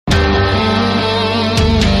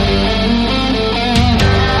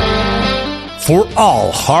For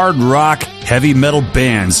all hard rock, heavy metal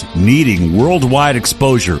bands needing worldwide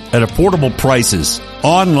exposure at affordable prices,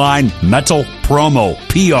 Online Metal Promo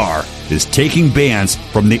PR is taking bands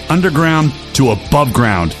from the underground to above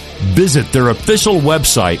ground. Visit their official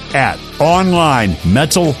website at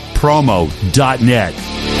onlinemetalpromo.net.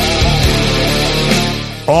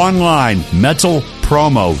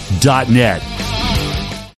 onlinemetalpromo.net.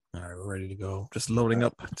 All right, we're ready to go. Just loading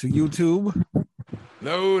up to YouTube.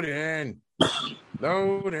 Loaded.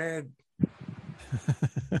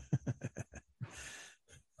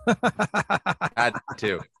 Had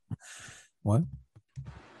to. What?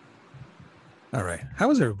 All right. How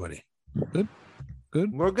is everybody? Good?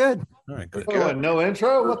 Good? We're good. All right, good. Oh, no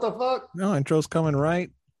intro? What the fuck? No, intro's coming right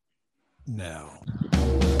now.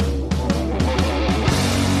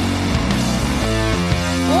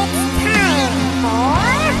 It's time for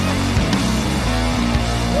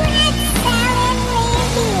Red Salad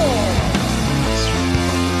Review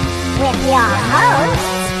with your hosts,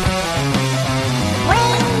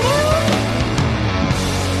 Wayne Newell,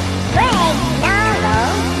 Greg Narlow,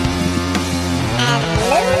 and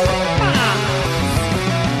Lou Maddox.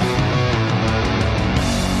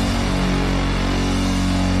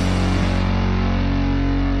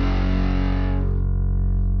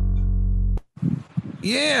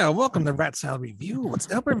 Yeah, welcome to Rat Salad Review.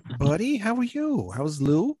 What's up, everybody? How are you? How's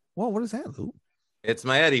Lou? Well, what is that, Lou? It's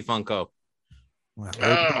my Eddie Funko. Wow,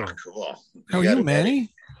 Cool. How are you, Manny?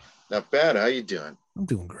 Not bad. How you doing? I'm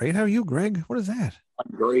doing great. How are you, Greg? What is that?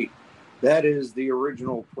 I'm great. That is the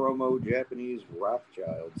original promo Japanese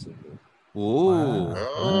Rothschild symbol. Ooh.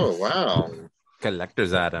 Oh, wow.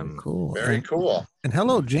 Collector's item. Cool. Very cool. And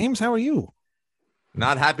hello, James. How are you?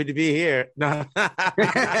 Not happy to be here. No.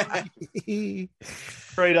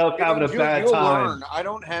 Straight up having a bad You'll time. learn. I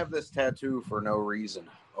don't have this tattoo for no reason.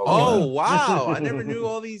 Oh, wow. I never knew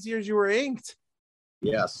all these years you were inked.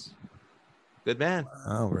 Yes. Good man.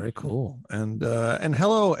 Oh, very cool. And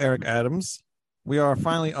hello, Eric Adams. We are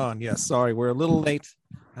finally on. Yes, sorry, we're a little late.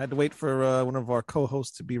 I had to wait for one of our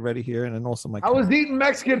co-hosts to be ready here, and then also my. I was eating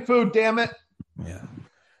Mexican food, damn it. Yeah.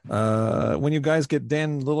 When you guys get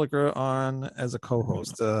Dan Lilliker on as a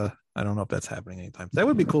co-host, I don't know if that's happening anytime. That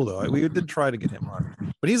would be cool though. We did try to get him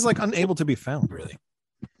on, but he's like unable to be found. Really.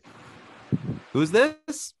 Who's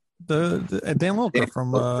this? The Dan Lilliker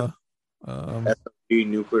from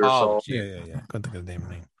Nuclear Assault. Yeah. Couldn't think of the damn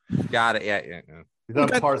name. Got it. Yeah. He's on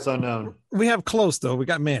parts unknown. We have close though. We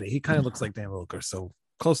got Manny. He kind of looks like Dan Lilliker, so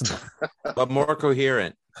close enough. But more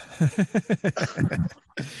coherent.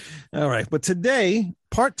 All right, but today,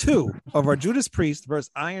 part 2 of our Judas Priest versus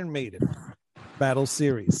Iron Maiden battle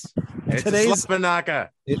series. It's Today's Slapmanaka.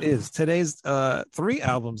 it is today's 3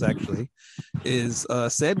 albums actually is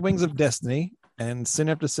Sad Wings of Destiny and Sin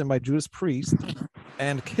After Sin by Judas Priest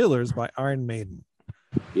and Killers by Iron Maiden.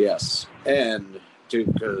 Yes. And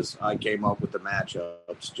because I came up with the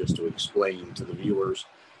matchups just to explain to the viewers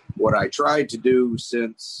what I tried to do,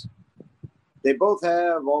 since they both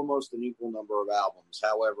have almost an equal number of albums.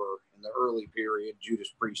 However, in the early period, Judas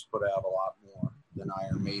Priest put out a lot more than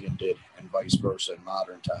Iron Maiden did, and vice versa in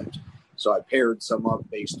modern times. So I paired some up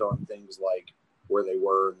based on things like where they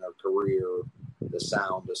were in their career, the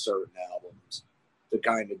sound of certain albums, to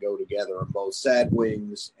kind of go together. And both Sad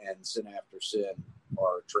Wings and Sin After Sin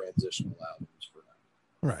are transitional albums for now.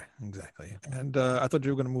 Right, exactly. And I thought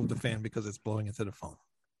you were going to move the fan because it's blowing into the phone.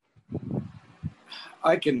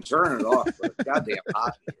 I can turn it off, but it's goddamn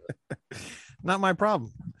hot here. Not my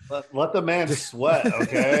problem. Let the man sweat,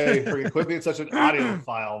 okay? Quit being such an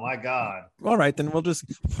audiophile. My God. All right, then we'll just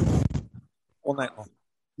all night long.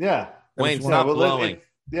 Yeah. Wayne, stop blowing.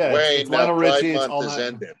 It's Lionel Richie. It's all month is night.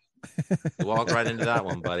 ended. Walk right into that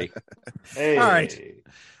one, buddy. Hey. All right.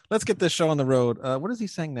 Let's get this show on the road. What is he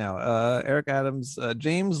saying now? Eric Adams.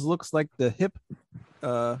 James looks like the hip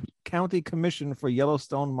county commission for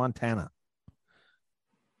Yellowstone, Montana.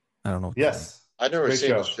 I don't know. Yes. I've never Great seen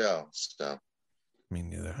show. the show. So Me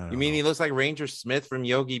neither. You mean he looks like Ranger Smith from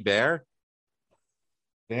Yogi Bear?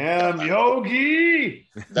 Damn, Yogi.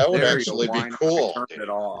 that would There you actually go. be Why not? cool. I turned it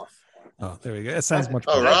off. Oh, there we go. It sounds much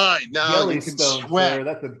All better. right, now you can Yellowstone, sweat. sir.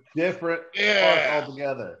 That's a different Yeah. part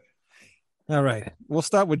altogether. All right. We'll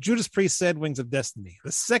start with Judas Priest, Sad Wings of Destiny.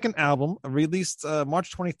 The second album, released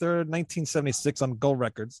March 23rd, 1976 on Gull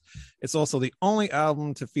Records. It's also the only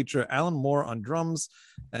album to feature Alan Moore on drums,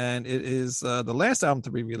 and it is the last album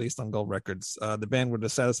to be released on Gull Records. The band were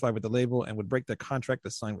dissatisfied with the label and would break their contract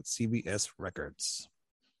to sign with CBS Records.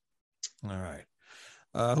 All right.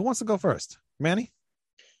 Who wants to go first? Manny?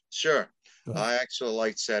 Sure. Go ahead. I actually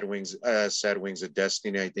like Sad Wings of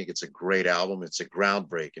Destiny. I think it's a great album. It's a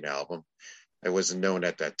groundbreaking album. It wasn't known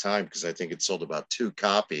at that time because I think it sold about 2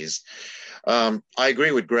 copies. I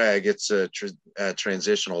agree with Greg. It's a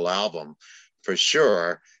transitional album for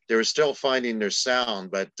sure. They were still finding their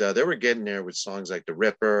sound, but they were getting there with songs like The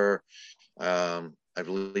Ripper. I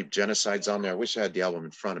believe Genocide's on there. I wish I had the album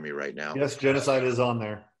in front of me right now. Yes, Genocide is on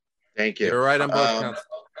there. Thank you. You're right on both counts.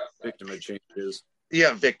 Victim of Changes.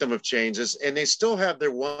 Yeah, Victim of Changes. And they still have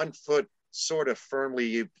their one foot sort of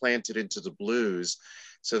firmly planted into the blues.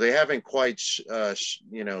 So they haven't quite,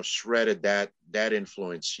 shredded that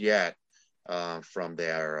influence yet from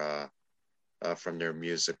their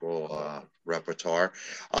musical repertoire.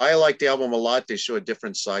 I like the album a lot. They show a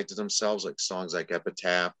different side to themselves, like songs like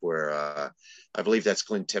Epitaph, where I believe that's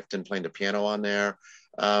Glenn Tipton playing the piano on there.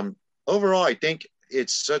 Overall, I think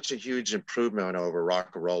it's such a huge improvement over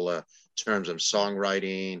Rock-a-Rolla in terms of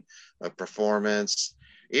songwriting, performance,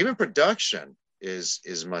 even production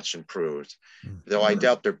is much improved. Though I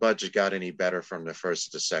doubt their budget got any better from the first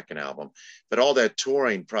to the second album. But all that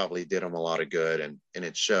touring probably did them a lot of good, and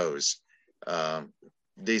it shows.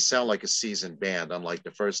 They sound like a seasoned band, unlike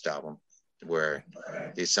the first album, where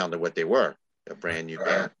they sounded what they were, a brand new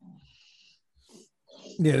band.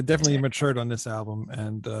 Yeah, it definitely matured on this album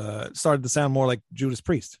and started to sound more like Judas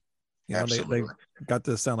Priest. You know, they got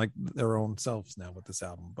to sound like their own selves now with this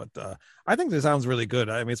album. But I think this album's really good.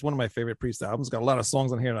 I mean, it's one of my favorite Priest albums. Got a lot of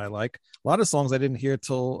songs on here that I like. A lot of songs I didn't hear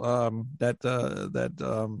till what do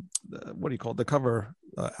you call it? The cover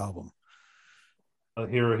album.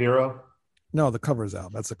 Hero. No, the covers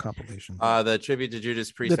album. That's a compilation. The tribute to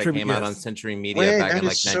Judas Priest that came out on Century Media back in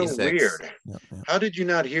like '96. So weird. Yeah. How did you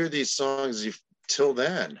not hear these songs till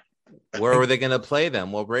then? Where were they going to play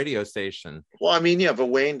them? What radio station? Well, I mean, yeah, but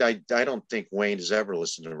Wayne, I don't think Wayne has ever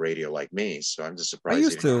listened to radio like me, so I'm just surprised. I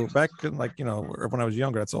used to back in, like, when I was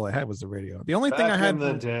younger. That's all I had was the radio. The only thing I had,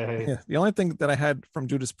 the only thing that I had from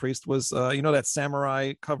Judas Priest was, that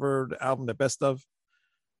Samurai covered album, the best of.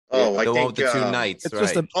 Oh, I think the 2 nights, it's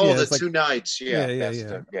right? Just the 2 nights, yeah.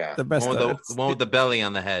 The best. One with the belly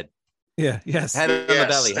on the head. Yeah, yes. Head on the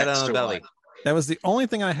belly. Head on the belly. One. That was the only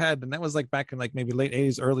thing I had, and that was like back in like maybe late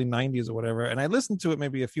 80s, early 90s or whatever. And I listened to it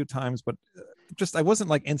maybe a few times, but I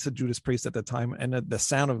wasn't like into Judas Priest at the time, and the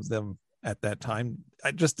sound of them at that time,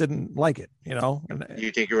 I just didn't like it, And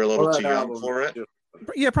you think you were a little too young for it?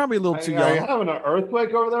 Yeah, probably a little too young. Are you having an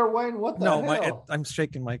earthquake over there, Wayne? What the hell? I'm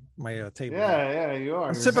shaking my table. Yeah, you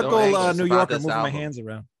are. Typical New Yorker moving my hands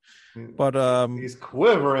around. But he's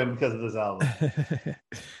quivering because of this album.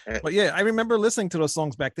 But yeah, I remember listening to those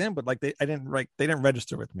songs back then, but like they didn't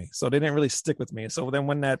register with me, so they didn't really stick with me. So then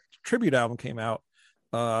when that tribute album came out,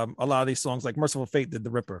 a lot of these songs, like Merciful Fate did The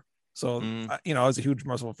Ripper, so I was a huge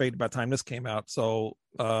Merciful Fate by the time this came out. So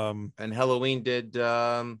and Halloween did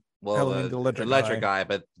Halloween did Electric Guy,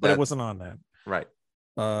 but it wasn't on that, right?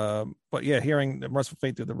 But yeah, hearing the Merciful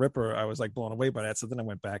Fate through The Ripper, I was like blown away by that. So then I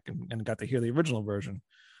went back and got to hear the original version.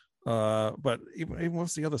 But even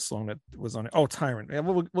what's the other song that was on it? Oh, Tyrant. Yeah,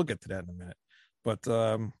 we'll get to that in a minute. But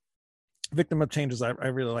Victim of Changes, I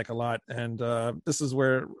really like a lot, and this is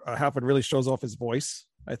where Halford really shows off his voice,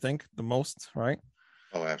 I think, the most, right?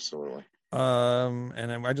 Oh, absolutely. And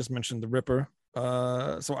then I just mentioned The Ripper.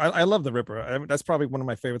 So I love The Ripper. That's probably one of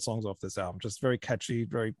my favorite songs off this album. Just very catchy,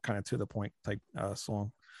 very kind of to the point type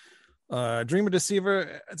song. Dreamer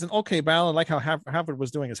Deceiver, it's an okay ballad. I like how Halford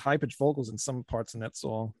was doing his high-pitched vocals in some parts in that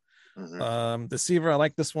song. Deceiver, I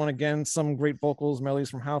like this one again. Some great vocals, melodies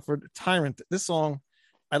from Halford. Tyrant, this song,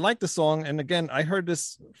 I like the song, and again, I heard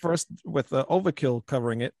this first with Overkill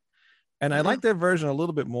covering it, and I like their version a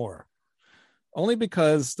little bit more, only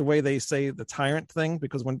because the way they say the tyrant thing.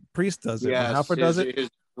 Because when Priest does it, when Halford does it, his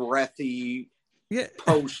breathy,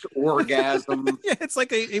 post orgasm. Yeah, it's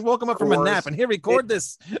like he woke him up from a nap, and here, record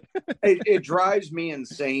this. It drives me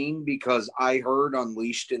insane because I heard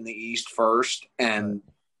Unleashed in the East first, and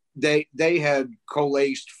they had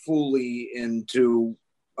coalesced fully into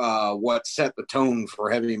what set the tone for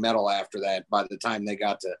heavy metal after that by the time they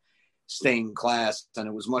got to Stained Class, and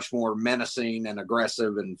it was much more menacing and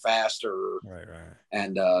aggressive and faster, right,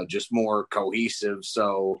 and just more cohesive.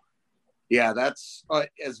 So yeah, that's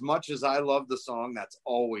as much as I love the song, that's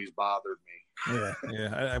always bothered me.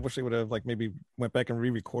 I wish they would have like maybe went back and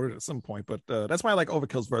re-recorded at some point, but that's why I like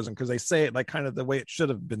Overkill's version, because they say it like kind of the way it should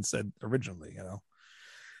have been said originally,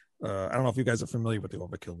 I don't know if you guys are familiar with the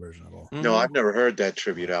Overkill version at all. No, I've never heard that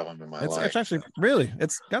tribute album in my life. It's actually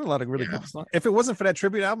it's got a lot of really good songs. If it wasn't for that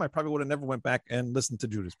tribute album, I probably would have never went back and listened to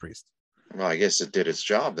Judas Priest. Well, I guess it did its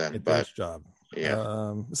job then. It did its job.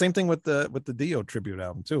 Yeah. Same thing with the Dio tribute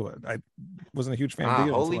album too. I wasn't a huge fan of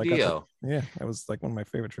Dio. Holy Dio. That was like one of my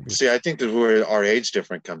favorite tributes. See, I think that where our age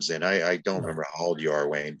difference comes in. I don't remember how old you are,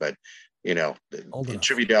 Wayne, but Old in enough.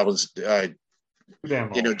 tribute albums.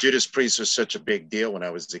 Damn old. Judas Priest was such a big deal when I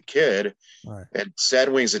was a kid, Right. and Sad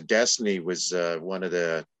Wings of Destiny was one of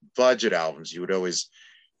the budget albums. You would always,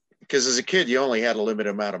 because as a kid you only had a limited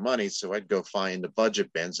amount of money, so I'd go find the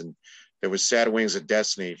budget bins, and there was Sad Wings of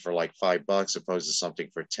Destiny for like $5 opposed to something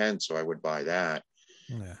for 10, so I would buy that.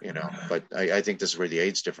 Yeah. But I think this is where the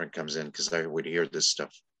age difference comes in, because I would hear this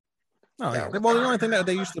stuff. Oh yeah. Well, the only thing that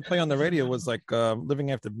they used to play on the radio was like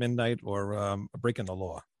Living After Midnight or Breaking the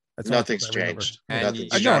Law. That's the only Nothing's thing I remember. changed. And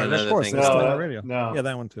Nothing's I you know got it, another of course. thing It's to still say. on the radio. No. Yeah,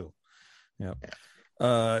 that one too.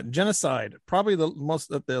 Yeah. Genocide, probably the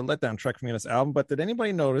most of the letdown track from this album. But did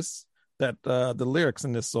anybody notice that the lyrics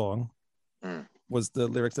in this song was the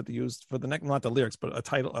lyrics that they used for the next? Not the lyrics, but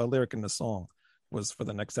a lyric in the song was for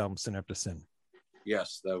the next album, Sin After Sin.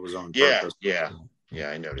 Yes, that was on Yeah, purpose. yeah,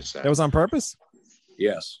 I noticed that. That was on purpose.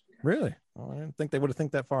 Yes. Really? Oh, I didn't think they would have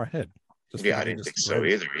think that far ahead. I didn't think so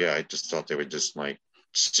either. Yeah, I just thought they would just like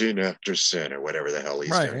sin after sin or whatever the hell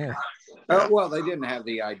he's Right. doing. Yeah. Well, they didn't have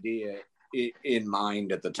the idea in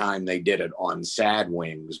mind at the time they did it on Sad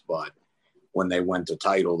Wings, but when they went to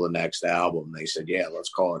title the next album, they said, "Yeah, let's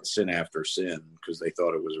call it Sin After Sin," because they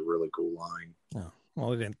thought it was a really cool line. Oh,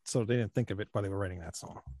 well, they didn't think of it while they were writing that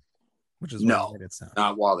song, which is No, what made it sound.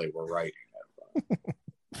 not while they were writing it.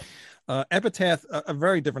 Epitaph, a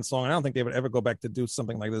very different song. I don't think they would ever go back to do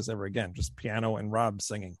something like this ever again. Just piano and Rob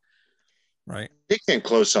singing, right? He came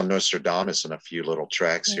close on Nostradamus and a few little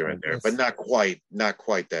tracks here and there, but not quite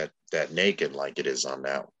that naked like it is on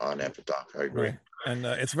Epitaph. I agree. Right. And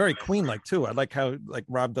it's very Queen-like too. I like how like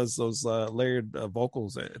Rob does those layered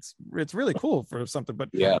vocals. It's really cool for something, but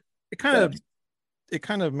Yeah, it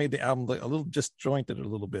kind of made the album like a little disjointed a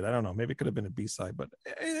little bit. I don't know. Maybe it could have been a B-side, but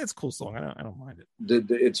it's a cool song. I don't mind it.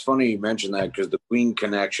 it's funny you mentioned that because the Queen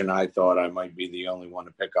connection, I thought I might be the only one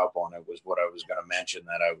to pick up on it, was what I was going to mention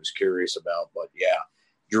that I was curious about. But yeah,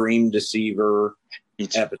 Dream Deceiver,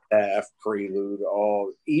 Epitaph, Prelude,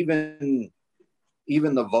 all even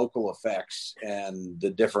the vocal effects and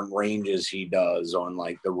the different ranges he does on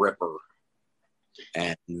like the Ripper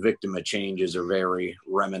and Victim of Changes are very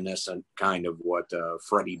reminiscent kind of what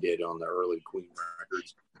Freddie did on the early Queen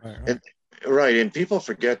records. Right. And people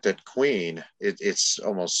forget that Queen, it's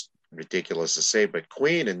almost ridiculous to say, but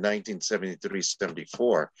Queen in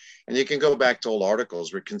 1973-74, and you can go back to old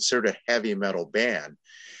articles, were considered a heavy metal band.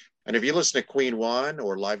 And if you listen to Queen 1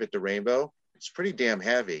 or Live at the Rainbow, it's pretty damn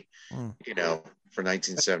heavy, for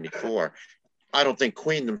 1974. I don't think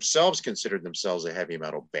Queen themselves considered themselves a heavy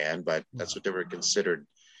metal band, but that's what they were considered,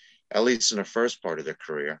 at least in the first part of their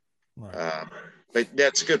career. Right. But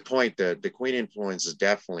that's a good point. The Queen influence is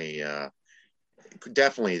definitely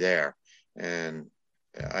there, and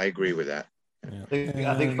I agree with that. Yeah.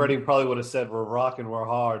 I think Freddie probably would have said, "We're rocking, we're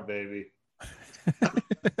hard, baby."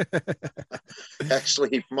 Actually,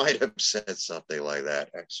 he might have said something like that.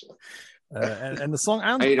 Actually, and the song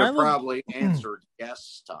I'd have probably answered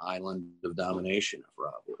yes to Island of Domination if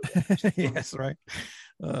Rob would have. Yes, right.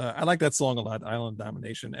 I like that song a lot, Island of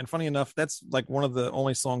Domination. And funny enough, that's like one of the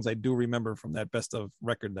only songs I do remember from that best of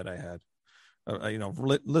record that I had.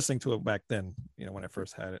 Listening to it back then, when I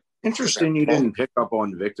first had it. Interesting you didn't pick up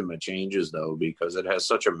on Victim of Changes though, because it has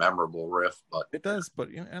such a memorable riff. But it does, but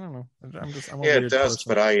I don't know. I'm a it weird does.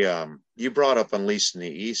 person. But you brought up Unleashed in the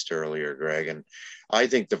East earlier, Greg, and I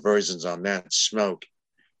think the versions on that smoke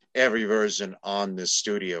every version on the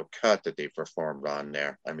studio cut that they performed on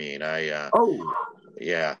there. I mean,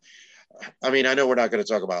 yeah. I mean, I know we're not going to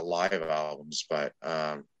talk about live albums, but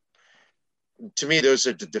to me, those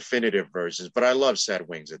are the definitive versions. But I love Sad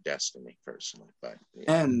Wings of Destiny personally. But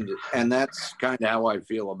and that's kind of how I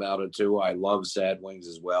feel about it too. I love Sad Wings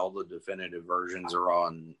as well. The definitive versions are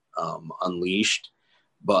on Unleashed,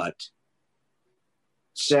 but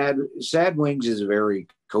Sad Wings is a very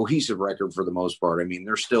cohesive record for the most part. I mean,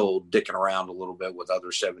 they're still dicking around a little bit with other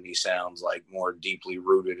 70s sounds, like more deeply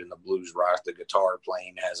rooted in the blues rock. The guitar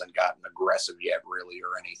playing hasn't gotten aggressive yet, really,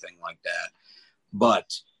 or anything like that.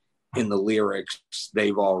 But in the lyrics,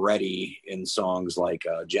 they've already, in songs like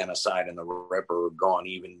Genocide and the Ripper, gone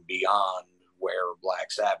even beyond where Black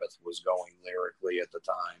Sabbath was going lyrically at the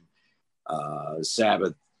time.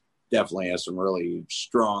 Sabbath definitely has some really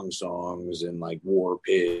strong songs in like War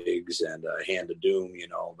Pigs and Hand of Doom,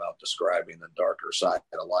 about describing the darker side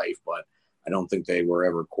of life. But I don't think they were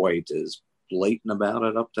ever quite as blatant about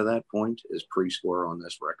it up to that point as Priest were on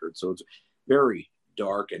this record. So it's very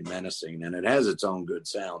dark and menacing, and it has its own good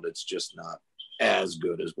sound. It's just not as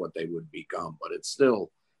good as what they would become, but it's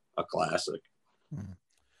still a classic.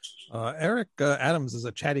 Eric Adams is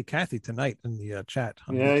a chatty Cathy tonight in the chat.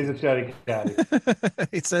 Yeah, he's a chatty catty.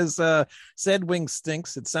 It says, "Said Wing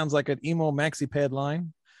stinks. It sounds like an emo maxi pad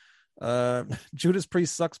line." Judas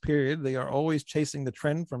Priest sucks. Period. They are always chasing the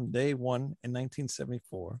trend from day one in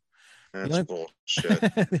 1974. That's bullshit.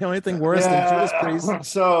 The only thing worse than Judas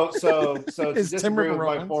Priest. So to Is disagree Timber with my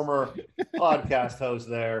Rollins. former podcast host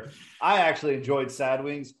there, I actually enjoyed Sad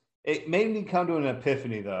Wings. It made me come to an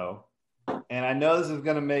epiphany though, and I know this is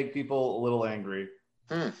going to make people a little angry.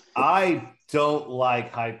 I don't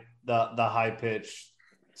like the high pitched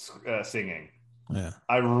singing. Yeah,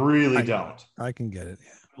 I really don't. I can get it.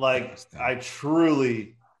 Yeah. Like I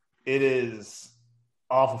truly, it is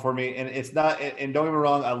awful for me, and it's not. And don't get me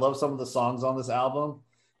wrong, I love some of the songs on this album,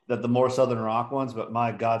 that the more southern rock ones. But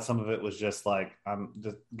my God, some of it was just like,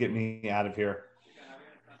 just get me out of here.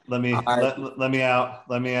 Let me out. Let me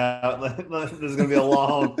out. This is gonna be a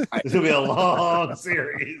long. This is gonna be a long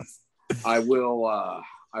series. I will.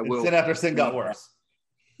 Sin after sin got worse.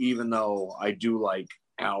 Even though I do like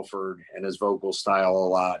Halford and his vocal style a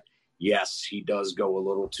lot, yes, he does go a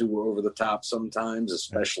little too over the top sometimes,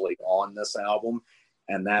 especially on this album.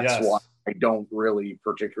 And that's why I don't really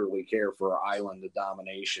particularly care for Island of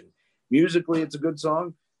Domination. Musically, it's a good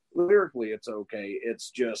song. Lyrically, it's okay. It's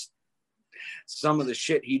just some of the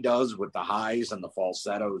shit he does with the highs and the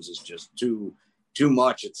falsettos is just too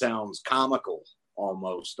much. It sounds comical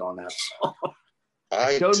almost on that song.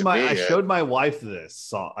 I showed my wife this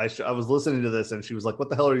song. I was listening to this, and she was like, "What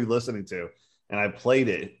the hell are you listening to?" And I played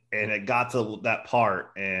it, and it got to that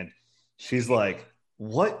part, and she's like,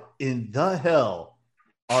 "What in the hell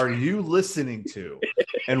are you listening to?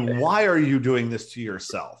 And why are you doing this to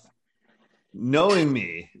yourself?" Knowing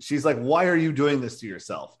me, she's like, "Why are you doing this to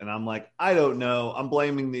yourself?" And I'm like, "I don't know. I'm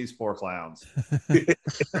blaming these poor clowns."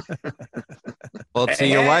 Well, to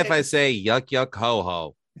your wife, I say, yuck, yuck, ho,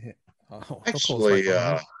 ho. Actually,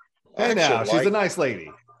 Hey, now she's a nice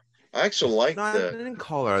lady. I actually like I didn't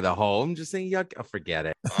call her the hoe. I'm just saying, yuck. Oh, forget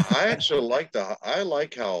it. I actually like I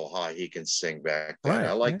like how high he can sing back then. Right,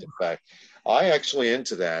 I like the fact. I actually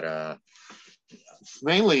into that.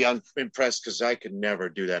 Mainly, I'm impressed because I could never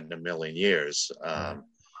do that in a million years. I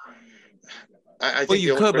think Well,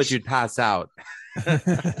 you could, but you'd pass out.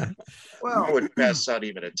 Well, I would pass out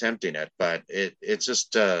even attempting it, but it's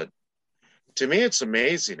just to me, it's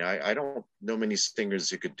amazing. I don't know many singers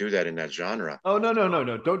who could do that in that genre. Oh no!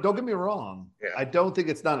 Don't get me wrong. Yeah. I don't think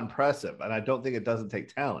it's not impressive, and I don't think it doesn't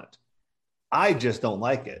take talent. I just don't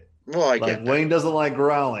like it. Well, I Like get that. Wayne doesn't like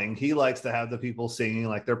growling. He likes to have the people singing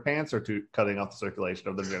like their pants are cutting off the circulation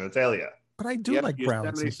of their genitalia. But I do like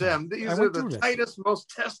Brown. These sometimes. I are went the through this. tightest,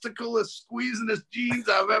 most testicleless, squeezingest jeans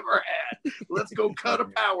I've ever had. Let's go cut a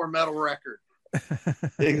power metal record.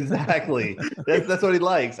 Exactly. That's what he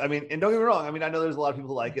likes. I mean, and don't get me wrong. I mean, I know there's a lot of people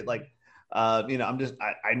who like it. Like, I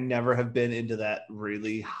never have been into that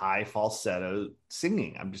really high falsetto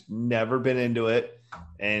singing. I've just never been into it,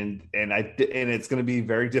 and it's going to be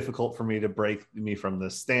very difficult for me to break me from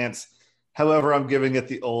this stance. However, I'm giving it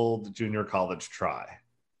the old junior college try.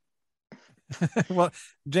 Well,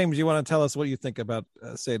 James, you want to tell us what you think about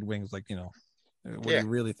Sad Wings? Like, what do you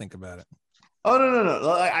really think about it? Oh, no.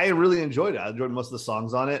 I really enjoyed it. I enjoyed most of the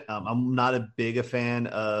songs on it. I'm not a big a fan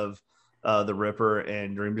of The Ripper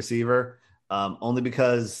and Dream Deceiver, only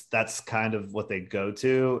because that's kind of what they go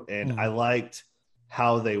to. And I liked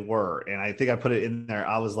how they were. And I think I put it in there.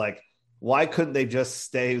 I was like, why couldn't they just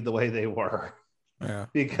stay the way they were? Yeah.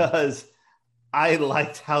 Because I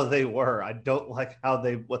liked how they were. I don't like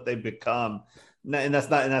what they've become. And that's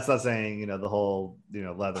not saying, the whole,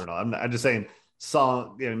 leather and all. I'm just saying,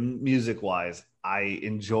 song, music wise, I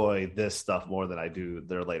enjoy this stuff more than I do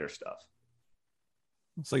their later stuff.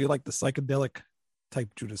 So you like the psychedelic type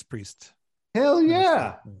Judas Priest? Hell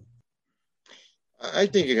yeah. I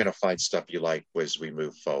think you're going to find stuff you like as we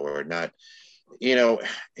move forward. Not,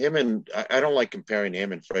 him and I don't like comparing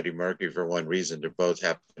him and Freddie Mercury for one reason. They both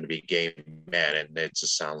happen to be gay men, and it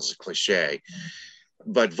just sounds cliche.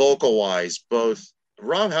 But vocal wise, both.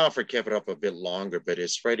 Rob Halford kept it up a bit longer, but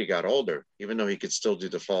as Freddie got older, even though he could still do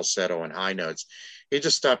the falsetto and high notes, he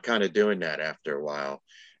just stopped kind of doing that after a while.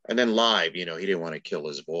 And then live, he didn't want to kill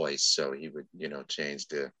his voice, so he would, change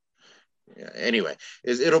the. Yeah. Anyway,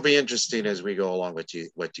 it'll be interesting as we go along what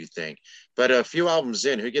you think. But a few albums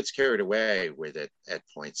in, who gets carried away with it at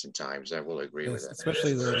points and times? I will agree with that.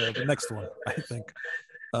 Especially the next one, I think.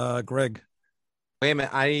 Greg. Wait a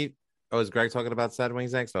minute. Was Greg talking about Sad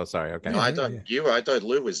Wings next? Oh, sorry. Okay. No, I thought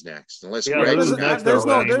Lou was next. Unless Yeah, Greg Lou was was next. There's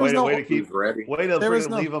no way to keep ready. Way to There is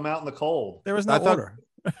no- leave them out in the cold. There was no order.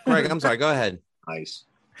 Greg, I'm sorry. Go ahead. Nice.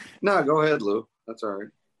 No, go ahead, Lou. That's all right.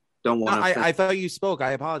 Don't want to. I thought you spoke.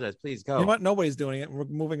 I apologize. Please go. You know what? Nobody's doing it. We're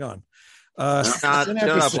moving on. Shut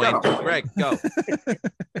up, Wayne. Greg, go.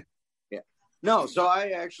 Yeah. No, so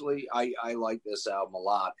I like this album a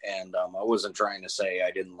lot, and I wasn't trying to say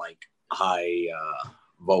I didn't like high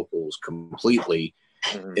vocals completely.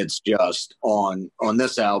 It's just on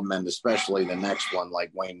this album, and especially the next one,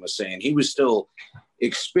 like Wayne was saying, he was still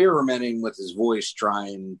experimenting with his voice,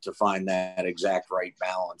 trying to find that exact right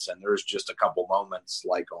balance. And there's just a couple moments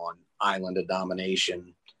like on Island of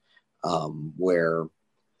Domination where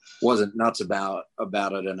wasn't nuts about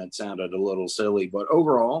it, and it sounded a little silly, but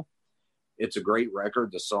overall it's a great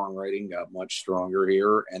record. The songwriting got much stronger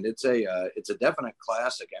here, and it's a definite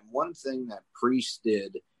classic. And one thing that Priest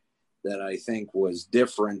did that I think was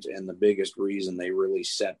different, and the biggest reason they really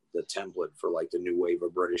set the template for like the new wave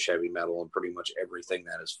of British heavy metal and pretty much everything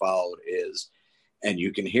that has followed is, and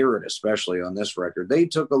you can hear it especially on this record, they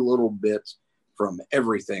took a little bit from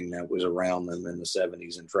everything that was around them in the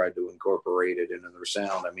 70s and tried to incorporate it into their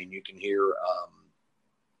sound. I mean, you can hear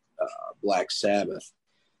Black Sabbath,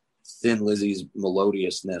 Thin Lizzy's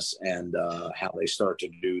melodiousness, and how they start to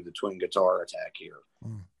do the twin guitar attack here.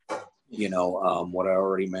 You know, what I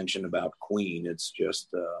already mentioned about Queen, it's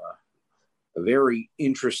just a very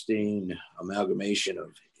interesting amalgamation of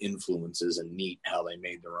influences, and neat how they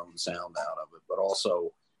made their own sound out of it, but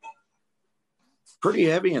also pretty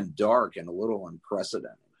heavy and dark and a little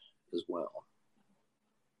unprecedented as well.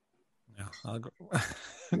 Yeah, I'll go.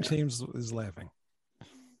 James is laughing.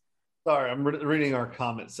 Sorry, I'm reading our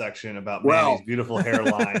comment section about Manny's beautiful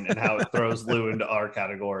hairline and how it throws Lou into our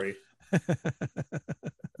category.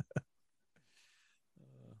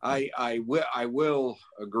 I will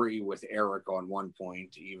agree with Eric on one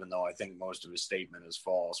point, even though I think most of his statement is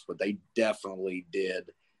false, but they definitely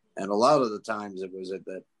did. And a lot of the times it was at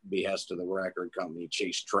the behest of the record company,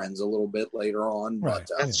 chase trends a little bit later on. Right.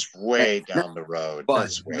 But That's way down the road. But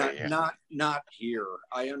That's way, not here.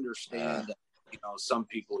 I understand that, you know, some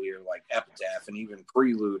people here like Epitaph and even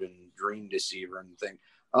Prelude and Dream Deceiver and think,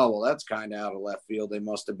 oh, well, that's kind of out of left field. They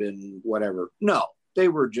must have been whatever. No, they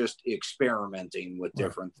were just experimenting with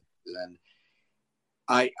different things. And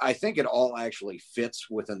I think it all actually fits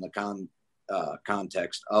within the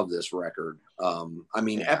context of this record. I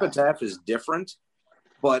mean, Epitaph is different,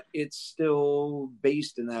 but it's still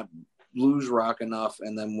based in that blues rock enough,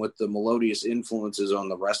 and then with the melodious influences on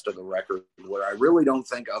the rest of the record, where I really don't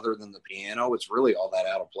think, other than the piano, it's really all that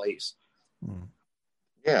out of place.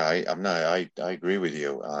 Yeah, I agree with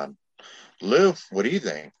you. Lou, what do you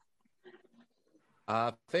think?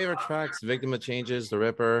 Favorite tracks: Victim of Changes, The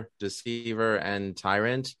Ripper, Deceiver, and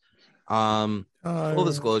Tyrant. Full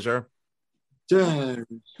disclosure,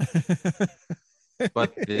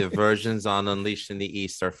 but the versions on Unleashed in the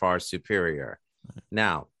East are far superior.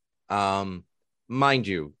 Now, mind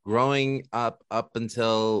you, growing up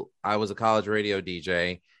until I was a college radio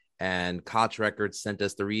DJ, and Koch Records sent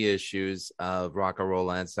us the reissues of Rock and Roll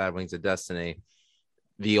and Sad Wings of Destiny,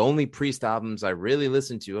 the only Priest albums I really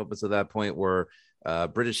listened to up until that point were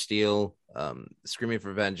British Steel, Screaming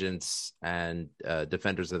for Vengeance, and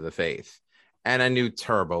Defenders of the Faith. And I knew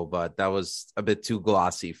Turbo, but that was a bit too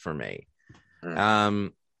glossy for me.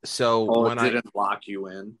 So when it didn't lock you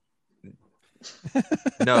in.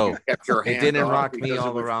 No, it didn't rock me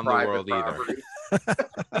all around the world property.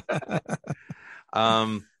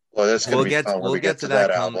 Either. Well, that's we'll get to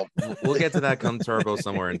that album. We'll get to that come Turbo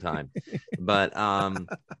somewhere in time. But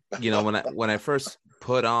you know, when I first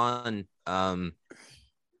put on Sad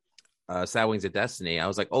Wings of Destiny, I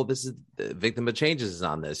was like, oh, this is Victim of Changes is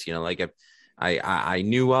on this. You know, like I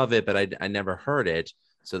knew of it, but I never heard it.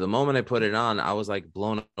 So the moment I put it on, I was like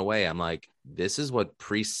blown away. I'm like, this is what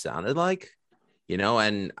Priest sounded like, you know,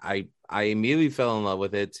 and I immediately fell in love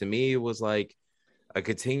with it. To me, it was like a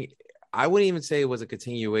I wouldn't even say it was a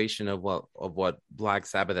continuation of what Black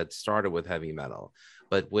Sabbath had started with heavy metal.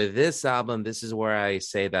 But with this album, this is where I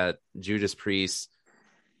say that Judas Priest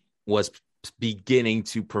was beginning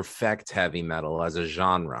to perfect heavy metal as a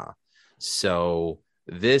genre. So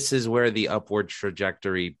this is where the upward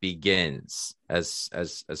trajectory begins, as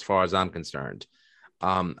far as I'm concerned.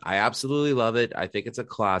 I absolutely love it. I think it's a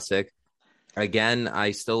classic. Again,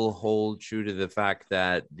 I still hold true to the fact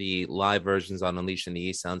that the live versions on Unleashed in the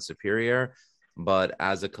East sound superior, but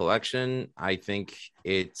as a collection, I think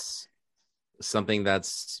it's something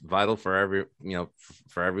that's vital for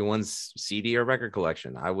for everyone's CD or record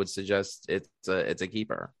collection. I would suggest it's a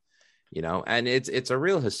keeper, you know, and it's a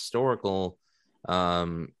real historical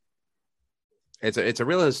it's a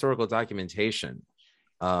real historical documentation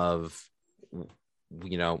of,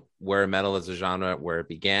 you know, where metal as a genre, where it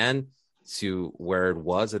began, to where it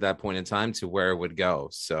was at that point in time to where it would go.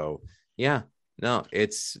 So yeah, no,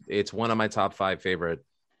 it's one of my top 5 favorite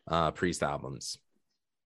Priest albums.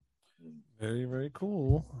 Very, very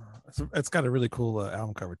cool. It's got a really cool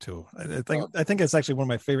album cover too. I think it's actually one of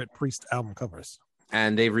my favorite Priest album covers.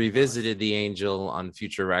 And they revisited the Angel on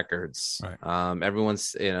future records. Right.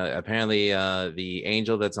 Everyone's apparently the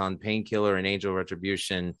Angel that's on Painkiller and Angel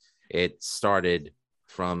Retribution, it started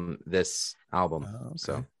from this album. Okay.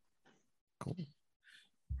 So cool.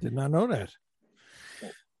 Did not know that.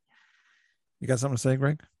 You got something to say,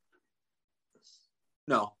 Greg?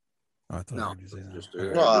 No. Oh, I thought No, I heard you say that. just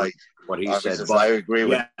what he said. But I agree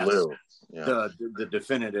with yes, Lou. Yeah. The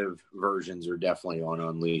definitive versions are definitely on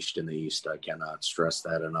Unleashed in the East. I cannot stress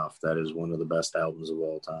that enough. That is one of the best albums of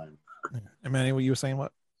all time. Manny, what you were saying?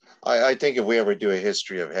 What? I think if we ever do a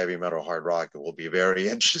history of heavy metal hard rock, it will be a very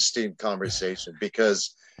interesting conversation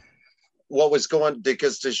because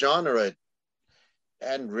the genre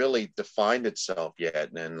hadn't really defined itself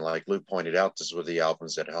yet. And like Lou pointed out, this were the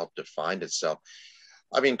albums that helped define itself.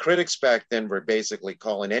 I mean, critics back then were basically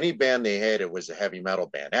calling any band they had, it was a heavy metal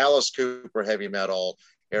band. Alice Cooper, heavy metal,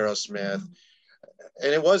 Aerosmith.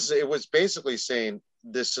 And it was basically saying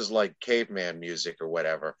this is like caveman music or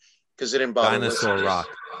whatever, because it didn't bother dinosaur rock.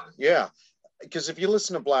 Yeah. Because if you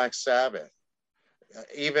listen to Black Sabbath,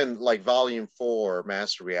 even like Volume 4,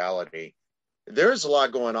 Master Reality, there's a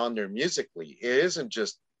lot going on there musically. It isn't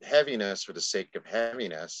just heaviness for the sake of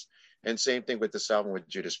heaviness. And same thing with this album with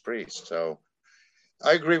Judas Priest. So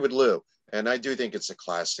I agree with Lou, and I do think it's a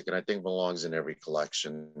classic, and I think it belongs in every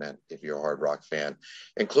collection. And if you're a hard rock fan,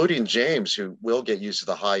 including James, who will get used to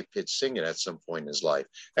the high pitched singing at some point in his life.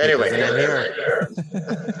 Anyway,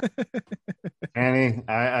 Annie,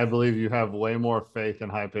 I believe you have way more faith in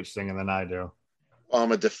high pitched singing than I do.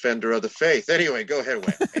 I'm a defender of the faith. Anyway, go ahead,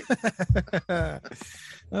 Wayne.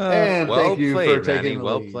 And well thank you played, for taking Manny. the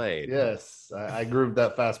Well lead. played. Yes, I grooved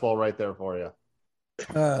that fastball right there for you.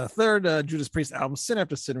 Third Judas Priest album, Sin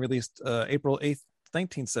After Sin, released April 8th,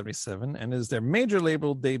 1977, and is their major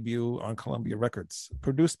label debut on Columbia Records.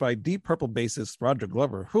 Produced by Deep Purple bassist Roger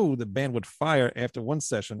Glover, who the band would fire after one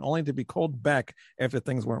session, only to be called back after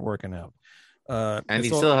things weren't working out. And he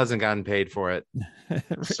still hasn't gotten paid for it.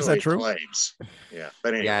 Is that true? Claims. Yeah,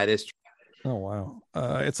 but anyway. Yeah, it is true. Oh, wow.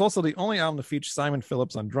 It's also the only album to feature Simon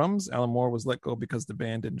Phillips on drums. Alan Moore was let go because the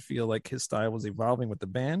band didn't feel like his style was evolving with the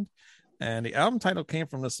band. And the album title came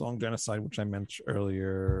from the song Genocide, which I mentioned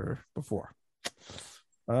earlier before.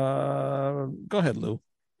 Go ahead, Lou.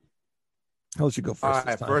 I'll let you go first. All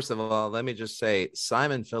right, first of all, let me just say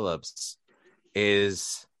Simon Phillips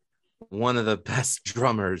is one of the best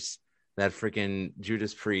drummers that freaking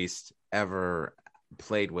Judas Priest ever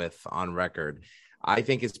played with on record. I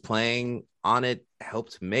think his playing on it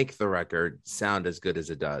helped make the record sound as good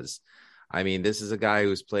as it does. I mean, this is a guy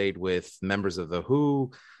who's played with members of The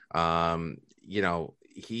Who. And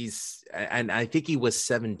I think he was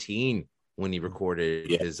 17 when he recorded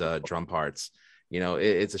his drum parts.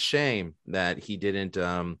 It's a shame that he didn't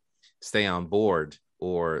stay on board,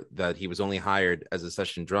 or that he was only hired as a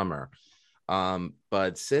session drummer.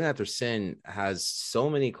 But Sin After Sin has so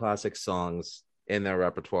many classic songs in their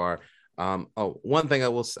repertoire. One thing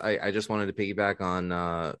I just wanted to piggyback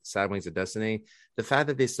on Sad Wings of Destiny. The fact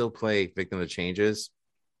that they still play Victim of Changes,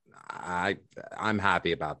 I'm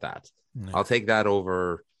happy about that. Yeah. I'll take that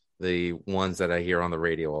over the ones that I hear on the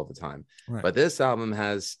radio all the time. Right. But this album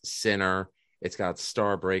has Sinner. It's got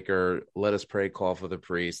Starbreaker, Let Us Pray, Call for the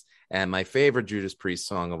Priest, and my favorite Judas Priest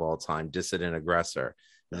song of all time, Dissident Aggressor.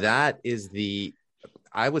 That is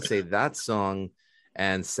I would say that song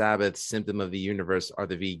and Sabbath's Symptom of the Universe are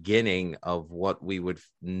the beginning of what we would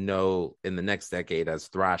know in the next decade as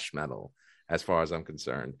thrash metal, as far as I'm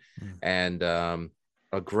concerned. And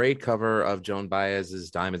a great cover of Joan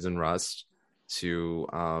Baez's Diamonds and Rust to,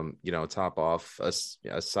 top off,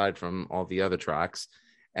 aside from all the other tracks.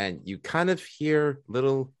 And you kind of hear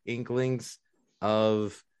little inklings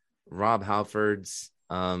of Rob Halford's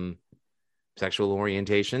sexual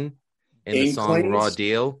orientation in the song Raw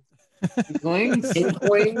Deal. Inklings?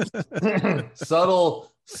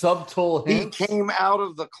 Subtle hints. He came out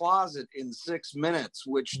of the closet in 6 minutes,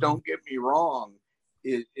 which, don't get me wrong,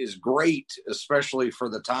 is great, especially for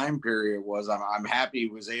the time period it was. I'm happy he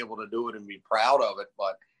was able to do it and be proud of it,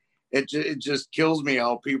 but it just kills me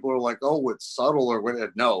how people are like, oh, it's subtle or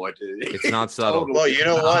whatever. No, it's not subtle. Well, you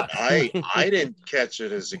know what? I didn't catch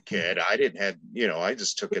it as a kid. I didn't have, I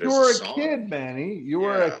just took it as a song. You were a kid, Manny. You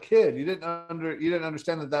were a kid. You didn't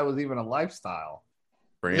understand that was even a lifestyle.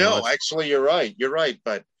 Actually, you're right. You're right.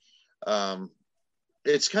 But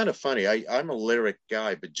it's kind of funny. I'm a lyric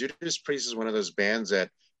guy, but Judas Priest is one of those bands that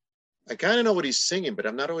I kind of know what he's singing, but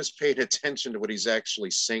I'm not always paying attention to what he's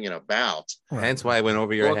actually singing about. Right. Hence why I went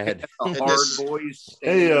over your head. The And hard this- boys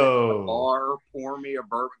Hey, standing at yo. the bar, pour me a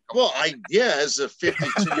bourbon. Well, as a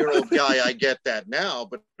 52-year-old guy, I get that now,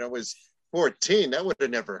 but I was 14. That would have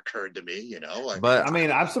never occurred to me, But I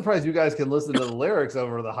mean, I'm surprised you guys can listen to the lyrics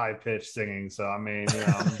over the high pitched singing. So I mean,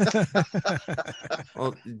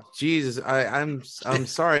 well, Jesus, I'm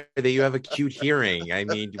sorry that you have acute hearing. I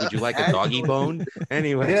mean, would you like a doggy bone?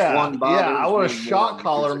 Anyway, One bothers I want a me shot more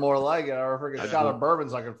collar because- more like it, or a freaking shot of bourbon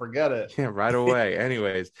so I can forget it. yeah, right away.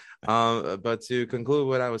 Anyways, but to conclude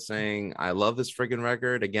what I was saying, I love this freaking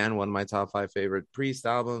record. Again, one of my top 5 favorite Priest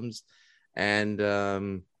albums, and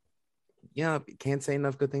can't say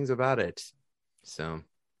enough good things about it. So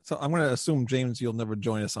I'm going to assume, James, you'll never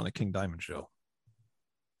join us on a King Diamond show.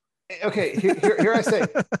 Okay, here I say,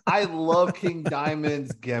 I love King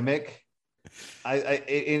Diamond's gimmick. I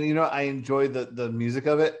enjoy the music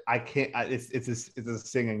of it. I can't. It's a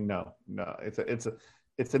singing no.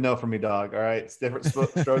 It's a no for me, dog. All right, it's different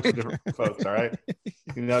strokes for different folks. All right,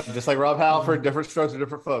 just like Rob Halford, different strokes for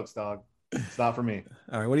different folks, dog. It's not for me.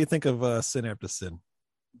 All right, what do you think of Sin After Sin?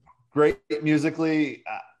 Great musically,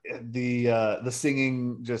 the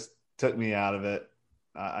singing just took me out of it.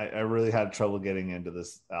 I really had trouble getting into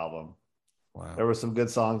this album. Wow. There were some good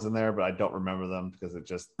songs in there, but I don't remember them because it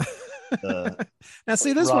just. Now,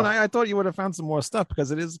 see, this rough. one, I thought you would have found some more stuff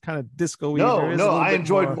because it is kind of disco-y. No, I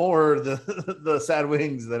enjoyed more the Sad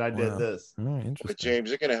Wings than I did this. Oh, interesting. But James,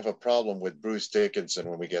 you're going to have a problem with Bruce Dickinson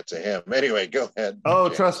when we get to him. Anyway, go ahead. Oh,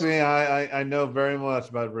 James. trust me, I know very much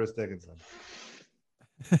about Bruce Dickinson.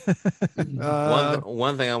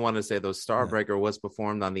 one thing I want to say, though, Starbreaker was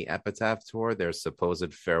performed on the Epitaph tour, their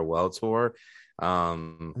supposed farewell tour.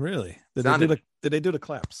 Really? Did they do the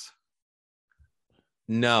claps?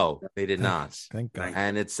 No, they did not. Thank God.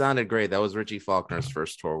 And it sounded great. That was Richie Faulkner's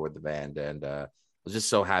first tour with the band, and I was just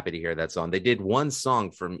so happy to hear that song. They did one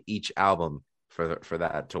song from each album for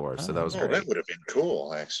that tour, so that was great. That would have been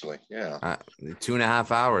cool, actually. Yeah,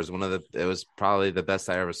 2.5 hours. It was probably the best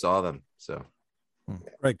I ever saw them. So,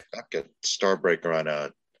 Greg, I've got Starbreaker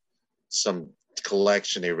on some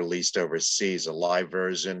collection they released overseas, a live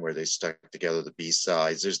version where they stuck together the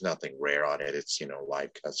B-sides. There's nothing rare on it. It's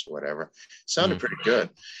live cuts or whatever. Sounded pretty good.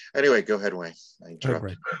 Anyway, go ahead, Wayne. I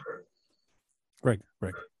interrupted. Greg.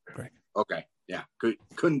 Okay, yeah,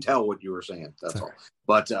 couldn't tell what you were saying. That's all.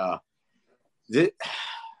 But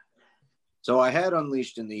so I had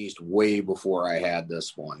Unleashed in the East way before I had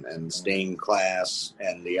this one, and Stained Class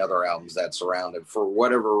and the other albums that surrounded. For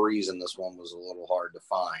whatever reason, this one was a little hard to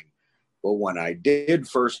find. But when I did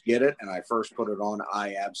first get it and I first put it on,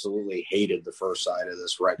 I absolutely hated the first side of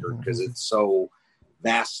this record because it's so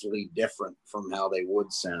vastly different from how they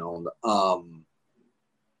would sound.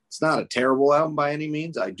 It's not a terrible album by any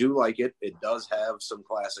means. I do like it. It does have some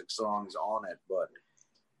classic songs on it, but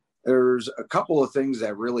there's a couple of things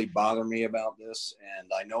that really bother me about this,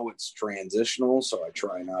 and I know it's transitional, so I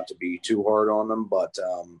try not to be too hard on them, but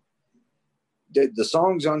the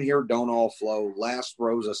songs on here don't all flow. Last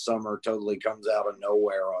Rose of Summer totally comes out of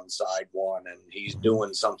nowhere on side one, and he's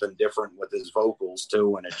doing something different with his vocals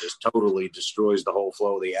too, and it just totally destroys the whole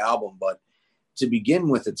flow of the album. But to begin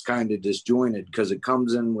with, it's kind of disjointed because it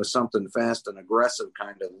comes in with something fast and aggressive,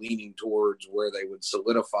 kind of leaning towards where they would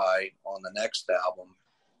solidify on the next album.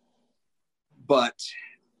 But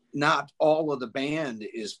not all of the band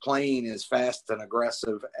is playing as fast and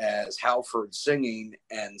aggressive as Halford's singing,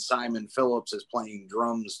 and Simon Phillips is playing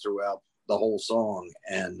drums throughout the whole song.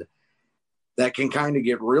 And that can kind of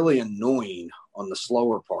get really annoying on the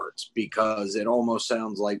slower parts because it almost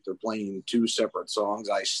sounds like they're playing two separate songs.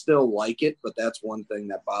 I still like it, but that's one thing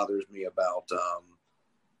that bothers me about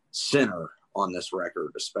Sinner on this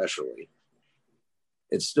record, especially.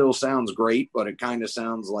 It still sounds great, but it kind of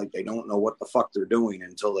sounds like they don't know what the fuck they're doing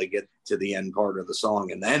until they get to the end part of the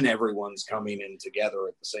song. And then everyone's coming in together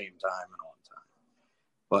at the same time and on time.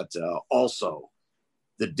 But also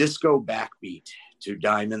the disco backbeat to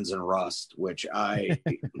Diamonds and Rust, which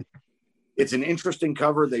it's an interesting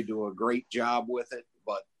cover. They do a great job with it,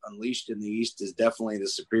 but Unleashed in the East is definitely the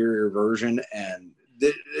superior version. And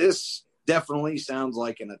this definitely sounds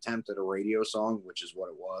like an attempt at a radio song, which is what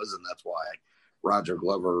it was. And that's why Roger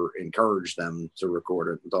Glover encouraged them to record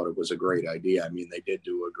it and thought it was a great idea. I mean, they did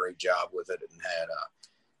do a great job with it and had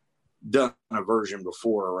done a version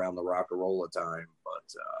before around the rock and roll time.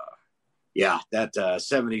 But yeah, that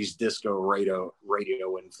 70s disco radio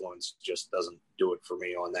influence just doesn't do it for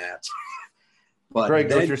me on that. But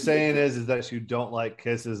Greg, what you're saying is that you don't like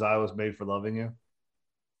Kiss's I Was Made for Loving You?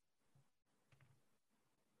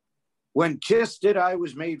 when Kiss did I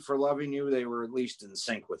Was Made for Loving You, they were at least in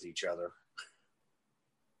sync with each other.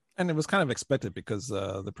 And it was kind of expected because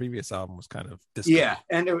the previous album was kind of disco. Yeah,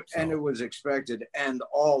 and it was expected, and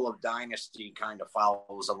all of Dynasty kind of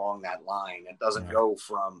follows along that line. It doesn't go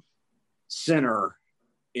from Sinner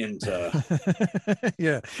into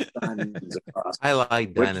yeah. I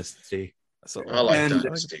like Dynasty. So I like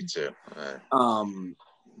Dynasty too.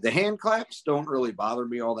 The hand claps don't really bother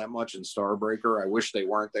me all that much in Starbreaker. I wish they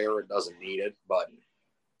weren't there. It doesn't need it, but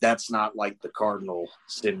that's not like the cardinal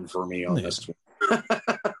sin for me on this one.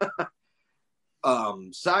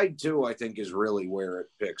 Side 2, I think, is really where it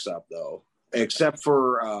picks up, though. Except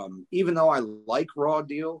for even though I like Raw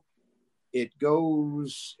Deal, it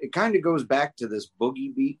kind of goes back to this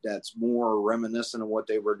boogie beat that's more reminiscent of what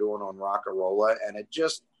they were doing on Rock-a-Rolla, and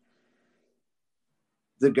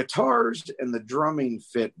the guitars and the drumming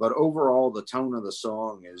fit, but overall the tone of the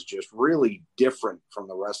song is just really different from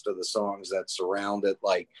the rest of the songs that surround it.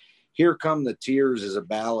 Like Here Come the Tears is a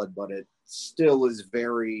ballad, but it still is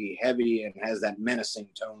very heavy and has that menacing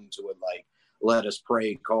tone to it, like Let Us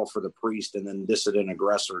Pray, Call for the Priest, and then Dissident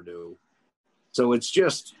Aggressor do. So it's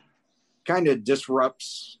just kind of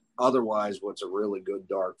disrupts otherwise what's a really good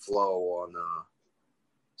dark flow on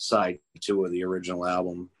side 2 of the original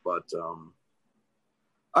album. But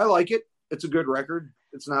I like it. It's a good record.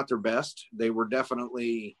 It's not their best. They were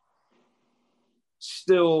definitely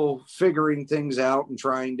still figuring things out and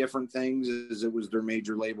trying different things, as it was their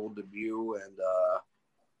major label debut, and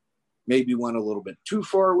maybe went a little bit too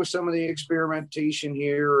far with some of the experimentation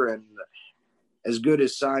here. And as good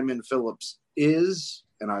as Simon Phillips is,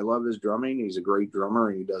 and I love his drumming, he's a great drummer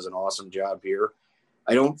and he does an awesome job here,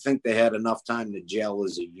 I don't think they had enough time to gel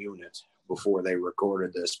as a unit before they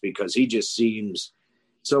recorded this, because he just seems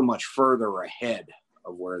so much further ahead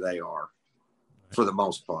of where they are for the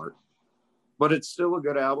most part. But it's still a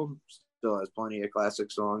good album. Still has plenty of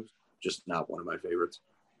classic songs. Just not one of my favorites.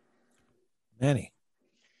 Manny.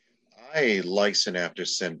 I like Sin After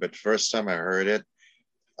Sin, but first time I heard it,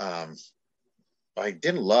 I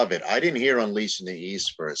didn't love it. I didn't hear Unleashing the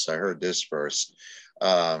East first. I heard this first.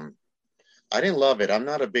 I didn't love it. I'm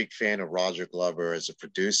not a big fan of Roger Glover as a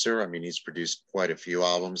producer. I mean, he's produced quite a few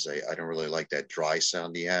albums. I don't really like that dry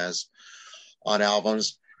sound he has on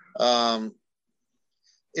albums.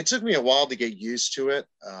 It took me a while to get used to it.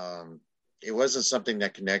 It wasn't something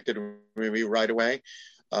that connected with me right away.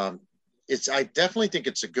 I definitely think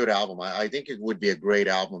it's a good album. I think it would be a great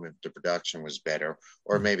album if the production was better,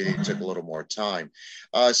 or maybe they took a little more time.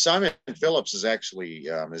 Simon Phillips is actually,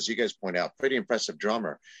 as you guys point out, pretty impressive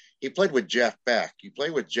drummer. He played with Jeff Beck. You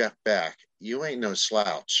play with Jeff Beck, you ain't no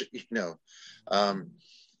slouch, you know.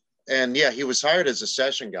 And yeah, he was hired as a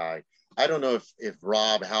session guy. I don't know if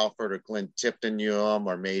Rob Halford or Clint Tipton knew him,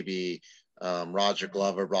 or maybe Roger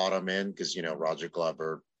Glover brought him in because, you know, Roger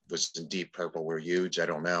Glover was in Deep Purple, were huge. I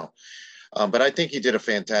don't know. But I think he did a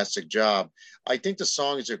fantastic job. I think the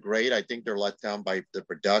songs are great. I think they're let down by the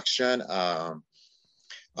production.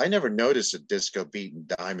 I never noticed a disco beat in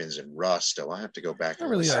Diamonds and Rust, though. I have to go back. Not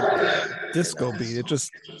really a disco beat. It just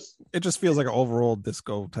feels like an overall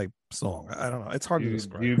disco type song. I don't know. It's hard to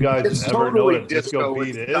describe. You guys It's never totally know what a disco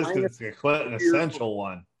beat disco. is because it's an essential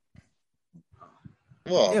one.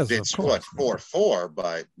 Well, Yes, it's of course. what 4/4,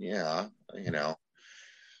 but yeah, you know.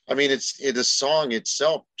 I mean, the song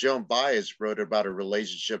itself. Joan Baez wrote about a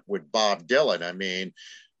relationship with Bob Dylan. I mean,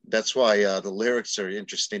 that's why the lyrics are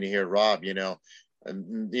interesting to hear. Rob, you know.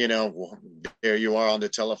 And you know, there you are on the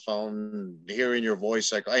telephone, hearing your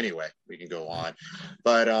voice. Like, anyway, we can go on,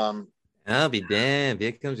 but I'll be damned.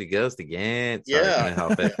 Here comes your ghost again. Sorry, Yeah. I can't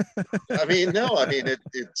help it. I mean, no, I mean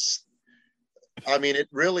it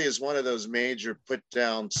really is one of those major put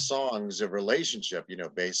down songs of relationship. You know,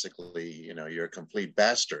 basically, you know, you're a complete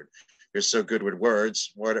bastard. You're so good with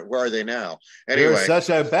words. Where are they now? Anyway, You're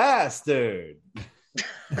such a bastard.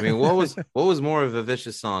 I mean, what was more of a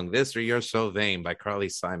vicious song, this or You're So Vain by Carly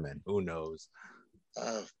Simon? Who knows?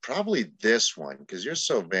 Probably this one, because You're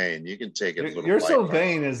So Vain. You can take it a little. You're So lighter.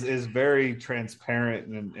 Vain is very transparent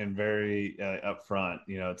and very upfront.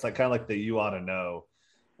 You know, it's like kind of like the You Ought to Know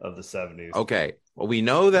of the 70s. Okay, well, we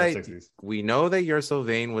know that 60s. You're So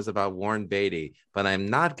Vain was about Warren Beatty, but I'm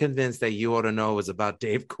not convinced that You Ought to Know was about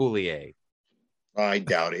Dave Coulier. I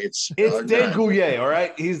doubt it. It's Dave Coulier, all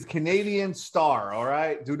right? He's a Canadian star, all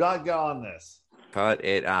right? Do not get on this. Cut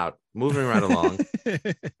it out. Moving right along. I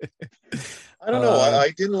don't know. I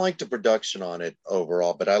didn't like the production on it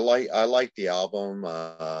overall, but I like the album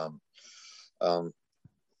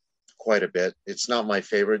quite a bit. It's not my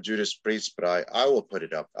favorite Judas Priest, but I will put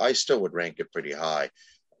it up. I still would rank it pretty high.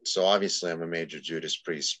 So obviously I'm a major Judas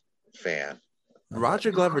Priest fan.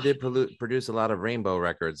 Roger Glover did produce a lot of Rainbow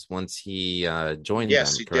records once he joined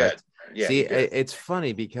Yes, them, he correct? did. Yeah, See, he did. it's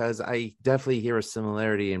funny because I definitely hear a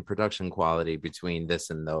similarity in production quality between this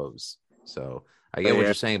and those. So I get what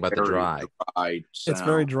you're saying about the dry. It's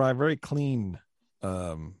very dry, very clean,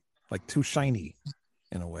 like too shiny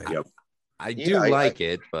in a way. Yep. I do like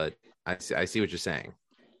it, but I see what you're saying.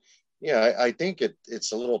 Yeah, I think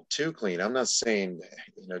it's a little too clean. I'm not saying,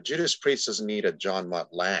 Judas Priest doesn't need a John Mutt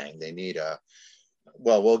Lang. They need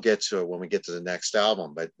we'll get to it when we get to the next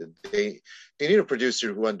album, but they need a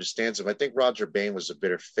producer who understands them. I think Roger Bain was a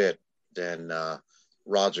better fit than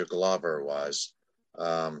Roger Glover was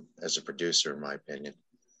as a producer, in my opinion.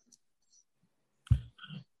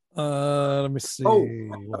 Let me see. Oh,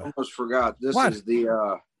 I almost forgot.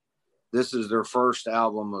 This is their first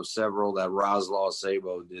album of several that Raslaw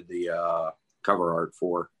Sabo did the cover art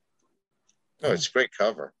for. Oh, it's a great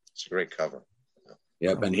cover. It's a great cover.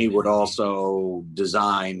 Yep, and he would also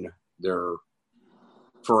design their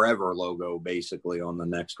Forever logo basically on the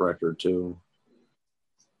next record too.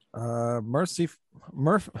 Merciful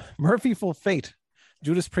Fate.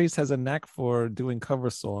 Judas Priest has a knack for doing cover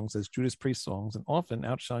songs as Judas Priest songs and often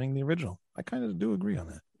outshining the original. I kind of do agree on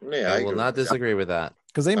that. Yeah, I will not disagree with that.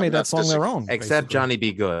 Because they made that song their own. Except basically. Johnny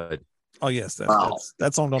Be Good. Oh, yes.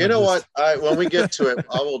 That song don't You know exist. what? When we get to it,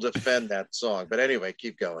 I will defend that song. But anyway,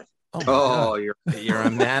 keep going. Oh, you're a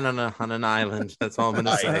man on an island. That's all I'm going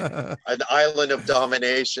to say. An island of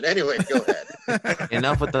domination. Anyway, go ahead.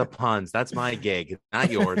 Enough with the puns. That's my gig, not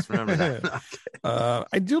yours. Remember that.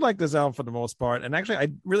 I do like this album for the most part. And actually,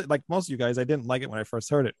 I really, like most of you guys, I didn't like it when I first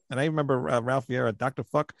heard it. And I remember Ralph Vieira, Dr.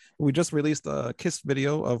 Fuck, we just released a Kiss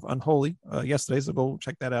video of Unholy yesterday. So go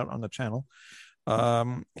check that out on the channel.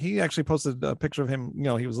 He actually posted a picture of him,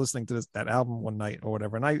 he was listening to that album one night or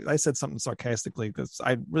whatever, and I said something sarcastically because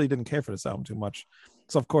I really didn't care for this album too much,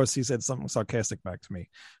 so of course he said something sarcastic back to me.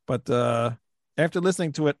 But after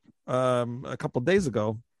listening to it a couple of days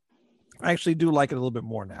ago, I actually do like it a little bit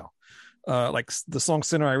more now. Like the song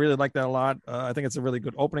Sinner, I really like that a lot. I think it's a really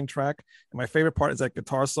good opening track, and my favorite part is that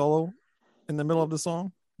guitar solo in the middle of the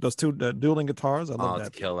song, those two dueling guitars. I love that.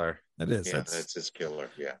 It's killer. It is. Yeah, that's his killer.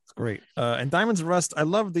 Yeah, it's great. And Diamonds Rust, I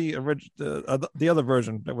love the other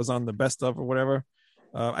version that was on the best of or whatever.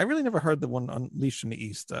 I really never heard the one Unleashed in the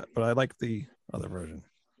East, but I like the other version.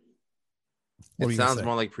 It sounds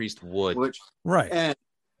more like Priest would. Right. And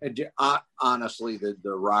honestly, the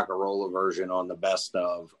rock and roller version on the best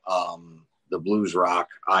of the blues rock,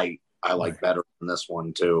 I like better than this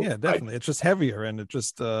one too. Yeah, definitely. It's just heavier and it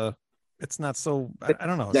just it's not so. I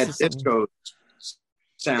don't know. That disco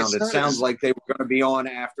sound. It sounds like they were going to be on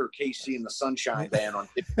after Casey and the Sunshine Band on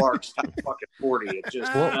Dick Clark's Top Fucking 40. It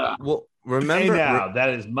just well, remember now that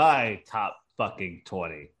is my top fucking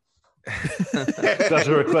 20.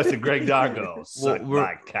 Special requested Greg Dargo. Suck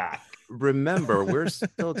my cock. Remember, we're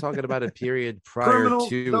still talking about a period prior Criminals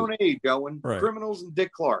to don't age, Owen. Right. Criminals and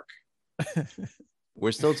Dick Clark.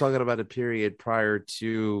 We're still talking about a period prior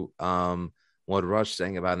to what Rush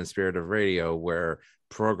sang about in Spirit of Radio, where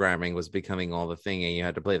programming was becoming all the thing and you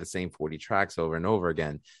had to play the same 40 tracks over and over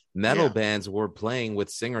again. Metal bands were playing with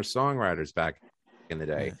singer-songwriters back in the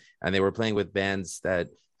day, and they were playing with bands that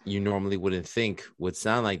you normally wouldn't think would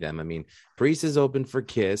sound like them. I mean, Priest has opened for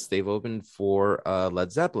Kiss. They've opened for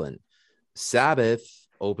Led Zeppelin. Sabbath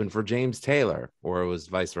opened for James Taylor, or it was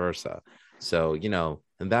vice versa. So,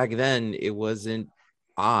 and back then it wasn't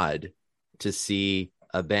odd to see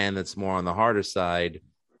a band that's more on the harder side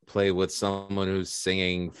play with someone who's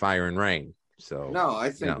singing Fire and Rain. So no, I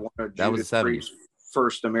think one of that was the 70s.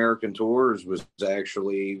 First American tours was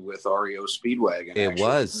actually with REO Speedwagon. It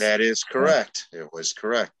was. That is correct. It was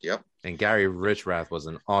correct. Yep. And Gary Richrath was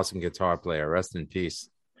an awesome guitar player. Rest in peace.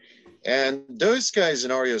 And those guys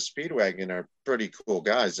in REO Speedwagon are pretty cool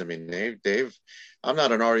guys. I mean, they've I'm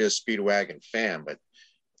not an REO Speedwagon fan, but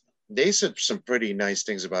they said some pretty nice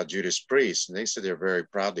things about Judas Priest, and they said they're very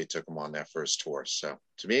proud they took them on that first tour. So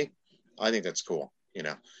to me, I think that's cool,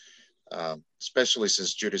 especially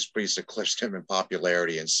since Judas Priest eclipsed him in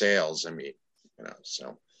popularity and sales. I mean,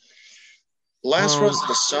 so Last Rose of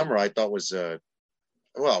the Summer, I thought was we're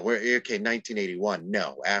okay. 1981.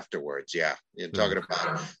 No, afterwards. Yeah, you're talking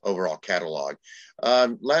about overall catalog.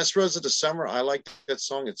 Last Rose of the Summer. I like that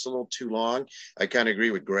song. It's a little too long. I kind of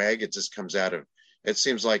agree with Greg. It just comes out of. It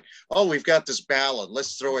seems like, we've got this ballad.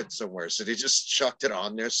 Let's throw it somewhere. So they just chucked it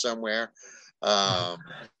on there somewhere. So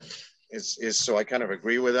I kind of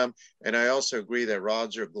agree with them. And I also agree that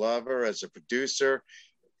Roger Glover, as a producer,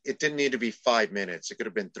 it didn't need to be 5 minutes. It could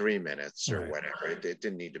have been 3 minutes or whatever. It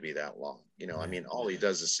didn't need to be that long. I mean, all he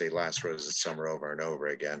does is say Last Rose of Summer over and over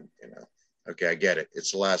again. Okay, I get it.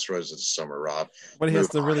 It's the last rose of the summer, Rob. But he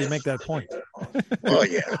has Move to really on. make that point. Oh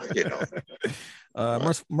yeah, you know.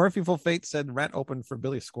 Murphyful Fate said Rat opened for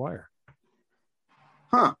Billy Squire.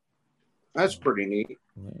 Huh. That's pretty neat.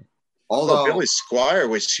 Yeah. Although Billy Squire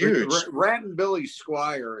was huge. Rat and Billy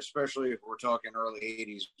Squire, especially if we're talking early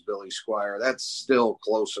 80s Billy Squire, that's still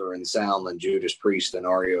closer in sound than Judas Priest and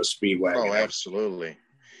REO Speedwagon. Oh, absolutely.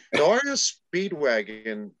 The REO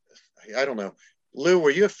Speedwagon, I don't know. Lou, were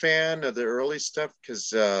you a fan of the early stuff? Because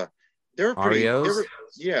they were pretty.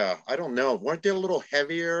 Yeah, I don't know. Weren't they a little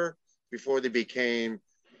heavier before they became,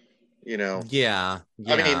 Yeah.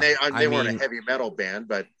 I mean, they weren't a heavy metal band,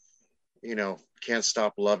 but Can't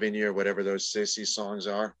Stop Loving You or whatever those sissy songs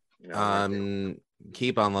are.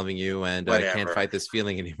 Keep on Loving You and I Can't Fight This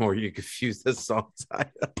Feeling Anymore. You confuse the songs.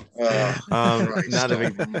 Not a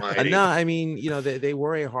big. No, I mean, they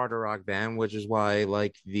were a harder rock band, which is why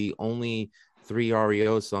like the only 3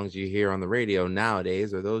 REO songs you hear on the radio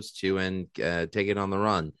nowadays are those 2 and Take It on the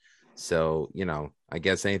Run. So I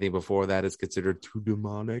guess anything before that is considered too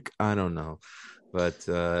demonic. I don't know. But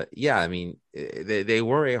yeah, I mean, they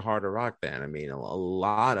were a harder rock band. I mean, a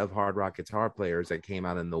lot of hard rock guitar players that came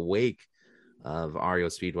out in the wake of REO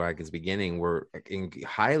Speedwagon's beginning were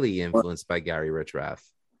highly influenced by Gary Richrath.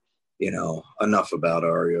 Enough about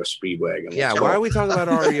REO Speedwagon. Yeah, why are we talking about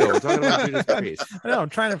REO? We're talking about Judas Priest. I know, I'm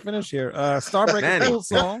trying to finish here. Starbreaker, cool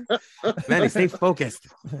song. Manny, stay focused.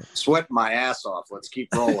 Sweating my ass off. Let's keep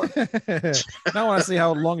rolling. Now I want to see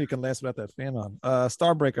how long you can last without that fan on.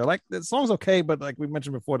 Starbreaker, like the song's okay, but like we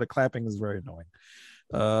mentioned before, the clapping is very annoying.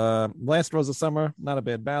 Last Rose of Summer, not a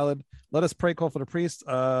bad ballad. Let Us Pray, Call for the Priest,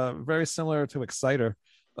 very similar to Exciter.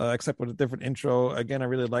 Except with a different intro. Again, I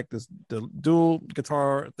really like the dual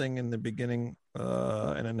guitar thing in the beginning,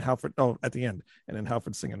 and then Halford. Oh, at the end, and then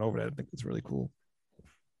Halford singing over that. I think it's really cool.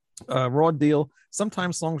 Raw Deal.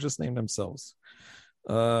 Sometimes songs just name themselves.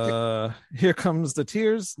 Here Comes the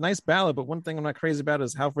Tears. Nice ballad, but one thing I'm not crazy about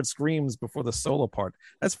is Halford screams before the solo part.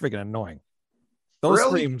 That's freaking annoying. Those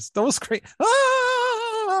screams.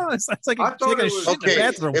 Ah! It's like you're taking a shit in the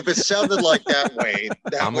bathroom. If it sounded like that way,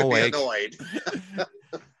 that would be annoyed.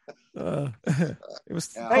 It was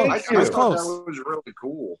close. That was really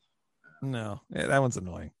cool. No, that one's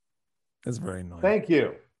annoying. It's very annoying. Thank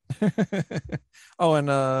you. Oh,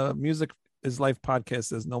 and Music is Life podcast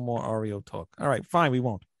says no more REO talk. All right, fine, we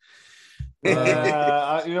won't. You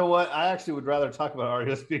know what? I actually would rather talk about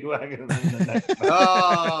REO Speedwagon than the next.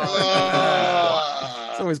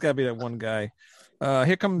 It's always got to be that one guy.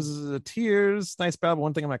 Here Comes the Tears. Nice ballad.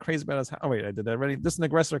 One thing I'm not crazy about is I did that already. This is an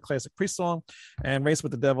Aggressor classic Priest song, and Race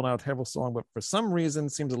with the Devil, not a terrible song, but for some reason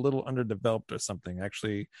seems a little underdeveloped or something.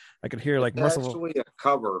 Actually, I could hear like it's actually a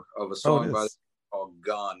cover of a song called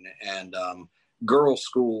Gun, and Girl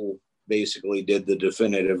School basically did the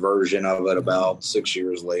definitive version of it about 6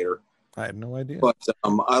 years later. I had no idea. But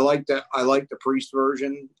I like that. I like the Priest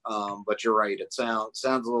version. But you're right. It sounds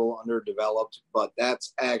a little underdeveloped, but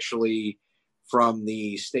that's actually from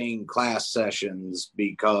the Stained Class sessions,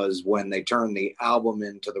 because when they turned the album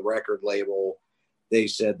into the record label, they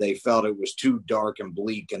said they felt it was too dark and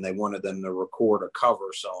bleak and they wanted them to record a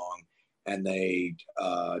cover song. And they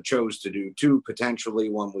chose to do 2 potentially.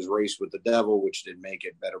 One was Race with the Devil, which did Make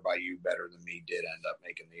It Better by You, Better Than Me did end up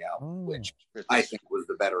making the album, which I think was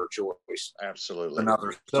the better choice. Absolutely.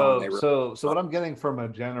 Another so what I'm getting from a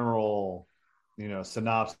general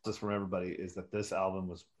synopsis from everybody is that this album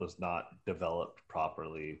was not developed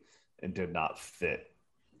properly and did not fit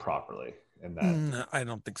properly. And that I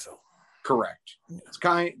don't think so. Correct. It's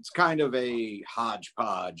kind of a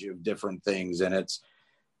hodgepodge of different things, and it's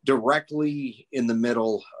directly in the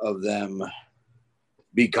middle of them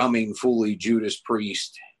becoming fully Judas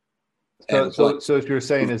Priest. So if you're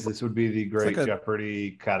saying is this would be the Great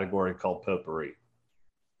Jeopardy category called potpourri.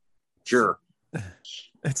 Sure.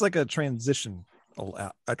 It's like a transitional album.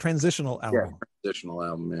 Yeah, transitional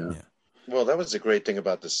album, yeah. Well, that was the great thing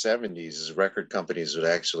about the 70s is record companies would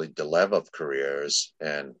actually develop careers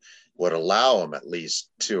and would allow them at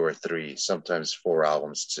least 2 or 3, sometimes 4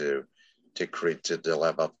 albums to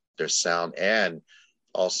develop their sound and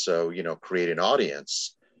also, create an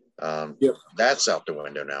audience. That's out the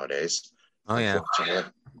window nowadays. Oh yeah.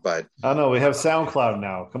 But I know we have SoundCloud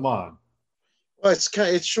now. Come on. Well,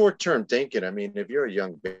 it's short-term thinking. I mean, if you're a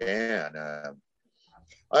young band,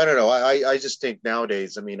 I don't know. I just think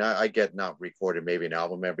nowadays, I mean, I get not recorded maybe an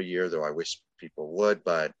album every year, though I wish people would,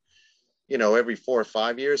 but every 4 or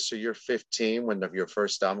 5 years. So you're 15 when your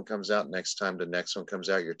first album comes out. Next time the next one comes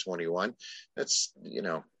out, you're 21. That's,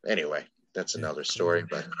 anyway, that's another story.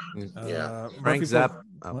 But yeah. Frank Zapp.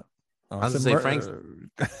 I was going to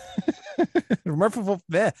say Merciful.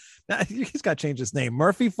 Yeah, he's got to change his name.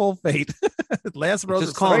 Murphyful Fate. Last Rose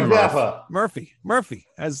Just of call him Summer. Murphy. Murphy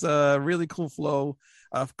has a really cool flow,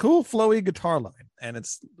 cool flowy guitar line, and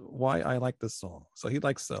it's why I like this song. So he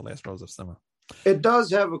likes Last Rose of Summer. It does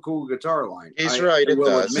have a cool guitar line. He's right. It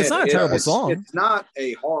does. Admit, it's not a terrible song. It's not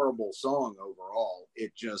a horrible song overall.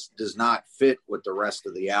 It just does not fit with the rest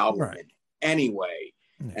of the album in any way.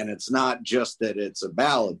 Yeah. And it's not just that it's a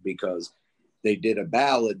ballad, because they did a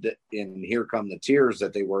ballad in Here Come the Tears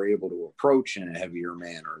that they were able to approach in a heavier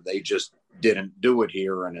manner. They just didn't do it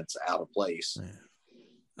here, and it's out of place. Yeah.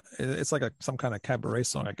 It's like some kind of cabaret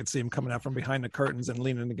song. I could see him coming out from behind the curtains and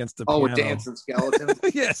leaning against the piano. With dancing skeletons.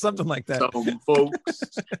 Yeah, something like that. Some folks.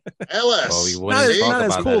 Ellis. Not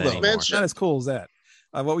as cool though. Not as cool as that.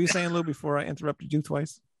 What were you saying, Lou? Before I interrupted you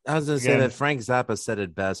twice. I was going to say that Frank Zappa said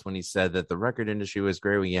it best when he said that the record industry was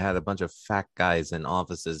great when you had a bunch of fat guys in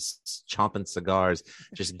offices chomping cigars,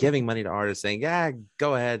 just giving money to artists, saying, "Yeah,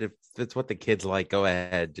 go ahead. If it's what the kids like, go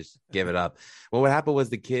ahead, just give it up." Well, what happened was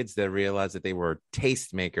the kids that realized that they were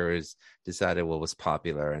tastemakers decided what was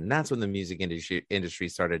popular, and that's when the music industry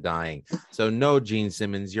started dying. So no, Gene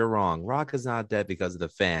Simmons, you're wrong. Rock is not dead because of the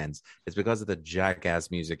fans. It's because of the jackass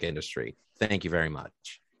music industry. Thank you very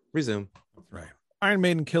much. Resume. Right. Iron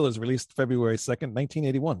Maiden Killers released February 2nd,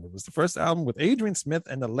 1981. It was the first album with Adrian Smith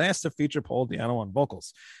and the last to feature Paul Di'Anno on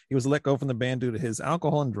vocals. He was let go from the band due to his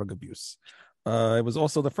alcohol and drug abuse. It was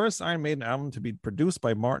also the first Iron Maiden album to be produced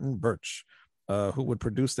by Martin Birch, who would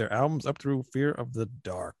produce their albums up through Fear of the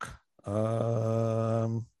Dark.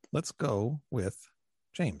 Let's go with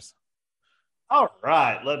James. All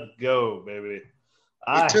right, let's go, baby.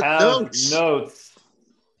 I took have notes.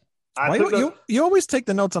 You always take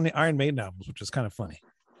the notes on the Iron Maiden albums, which is kind of funny.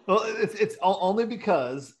 Well, it's only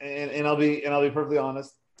because, and I'll be perfectly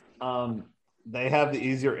honest, they have the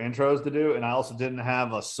easier intros to do, and I also didn't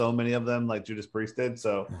have so many of them like Judas Priest did,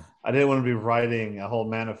 so I didn't want to be writing a whole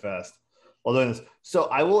manifest while doing this. So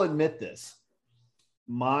I will admit this: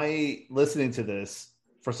 my listening to this,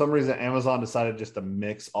 for some reason, Amazon decided just to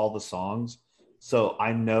mix all the songs, so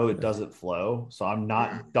I know it doesn't flow. So I'm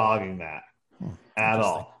not dogging that at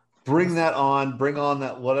all. Bring on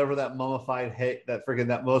that whatever that mummified hate,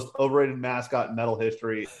 that most overrated mascot in metal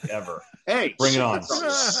history ever. Hey, bring it on.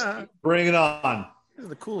 Bring it on. This is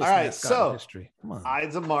the coolest all right, mascot in history. Come on.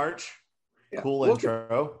 Ides of March. Yeah. Cool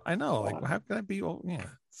intro. I know. Like, how could I be? Yeah.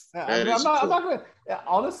 I'm not gonna.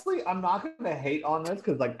 Honestly, I'm not gonna hate on this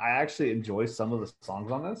because like I actually enjoy some of the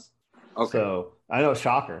songs on this. Okay. So I know,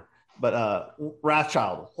 shocker, but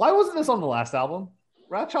Wrathchild. Why wasn't this on the last album?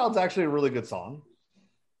 Wrathchild's actually a really good song.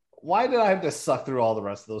 Why did I have to suck through all the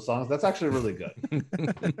rest of those songs? That's actually really good.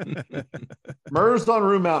 Murders on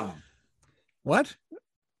Rue Mountain. What?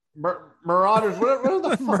 Marauders. What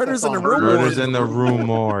the fuck Murders in the Rue. Murders in the Rue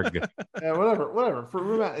Morgue. Yeah, whatever. For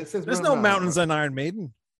Rue Mountain, it says there's no mountains on Iron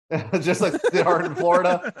Maiden. Just like they are in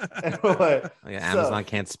Florida. Anyway, Amazon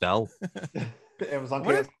can't spell. Amazon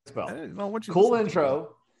can't spell. I didn't know what you cool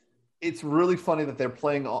intro. It's really funny that they're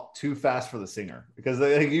playing too fast for the singer because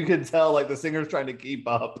you can tell like the singer's trying to keep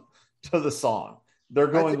up to the song. They're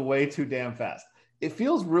going way too damn fast. It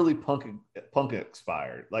feels really punk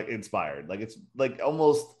inspired. Like it's like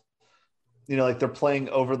almost, like they're playing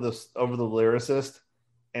over the lyricist,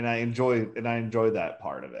 and I enjoy that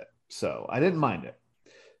part of it. So I didn't mind it.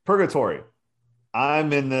 Purgatory.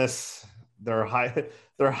 I'm in this. They're hiding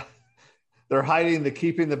the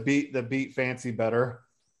keeping the beat fancy better.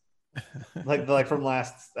 like from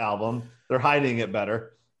last album, they're hiding it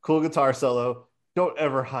better. Cool guitar solo. Don't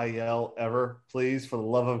ever high yell ever, please, for the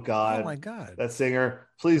love of God. Oh my God, that singer!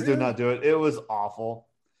 Please do not do it. It was awful.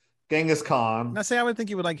 Genghis Khan. Now, say I would think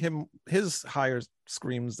you would like his higher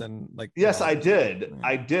screams than like. Yes, I did. Yeah.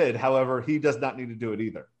 I did. However, he does not need to do it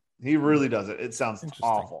either. He really doesn't. It sounds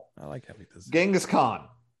awful. I like how he does it. Genghis Khan.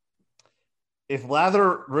 If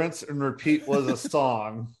Lather, Rinse, and Repeat was a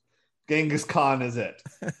song. Genghis Khan is it.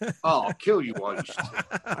 Oh, I'll kill you once.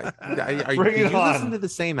 Did you listen to the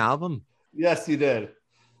same album? Yes, you did.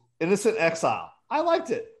 Innocent Exile. I liked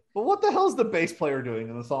it. But what the hell is the bass player doing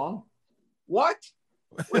in the song? What?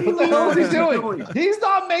 What the hell is he doing? He's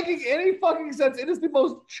not making any fucking sense. It is the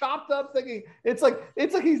most chopped up thing. It's like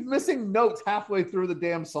he's missing notes halfway through the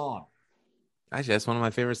damn song. Actually, that's one of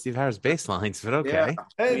my favorite Steve Harris bass lines, but okay.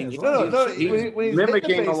 Yeah. Hey, no. When he's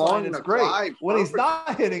mimicking along, it's great. When he's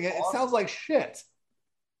not hitting it, it sounds like shit.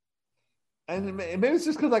 And maybe it's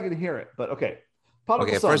just because I can hear it. But okay.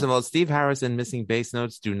 First of all, Steve Harris and missing bass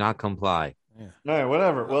notes do not comply. Yeah. All right,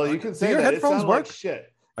 whatever. Well, you can say your that. Headphones it work? Like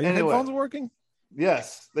shit. Are your headphones working?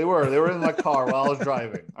 Yes, they were. They were in my car while I was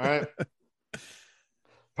driving. All right.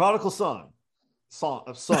 Prodigal Son. song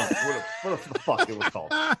of Sun. What the fuck it was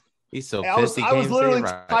called. He's so I pissed. was literally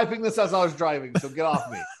typing this as I was driving, so get off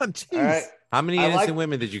me. All right. How many innocent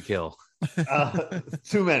women did you kill?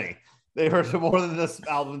 Too many. They hurt more than this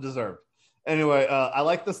album deserved. Anyway, I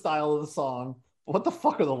like the style of the song. What the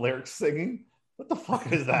fuck are the lyrics singing? What the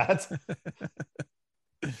fuck is that?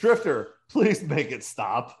 Drifter, please make it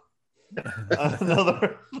stop.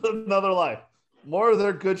 Another life. More of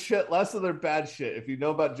their good shit, less of their bad shit. If you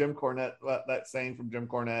know about Jim Cornette, that saying from Jim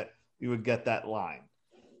Cornette, you would get that line.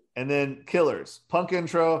 And then Killers, punk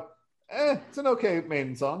intro. It's an okay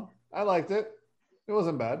Maiden song. I liked it. It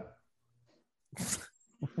wasn't bad.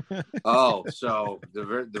 Oh, so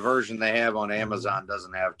the version they have on Amazon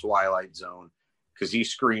doesn't have Twilight Zone because he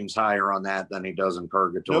screams higher on that than he does in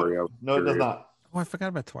Purgatory. No, it does not. Oh, I forgot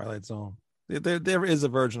about Twilight Zone. There is a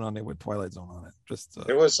version on it with Twilight Zone on it. Just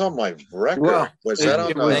it was on my record. Well, was that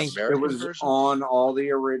on the American it was version? on all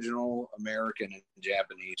the original American and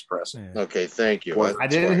Japanese pressing. yeah. Okay, thank you. I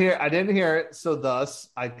didn't hear it, so thus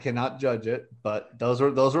I cannot judge it. But those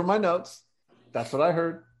were my notes. That's what I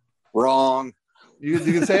heard. Wrong. You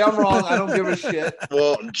can say I'm wrong. I don't give a shit.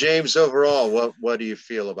 Well, James, overall, what do you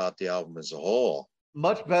feel about the album as a whole?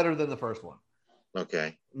 Much better than the first one.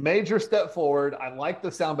 Okay. Major step forward. I like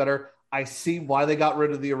the sound better. I see why they got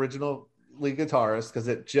rid of the original lead guitarist because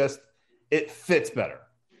it fits better.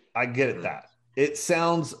 I get it that. It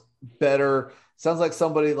sounds better. Sounds like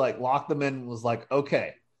somebody like locked them in and was like,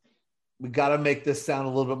 okay, we got to make this sound a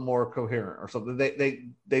little bit more coherent or something.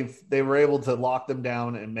 They were able to lock them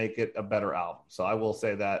down and make it a better album. So I will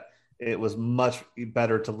say that it was much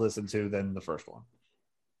better to listen to than the first one.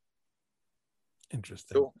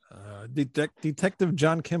 Interesting. Cool. Detective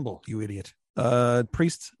John Kimball, you idiot.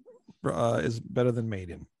 Priest is better than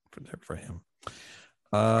Maiden for him.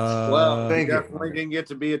 Well, they definitely didn't get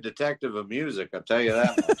to be a detective of music, I'll tell you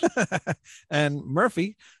that much. And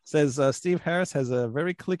Murphy says Steve Harris has a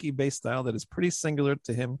very clicky bass style that is pretty singular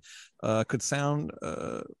to him. Sound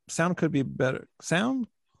could be better. Sound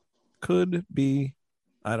could be,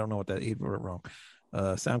 I don't know what that, he wrote it wrong.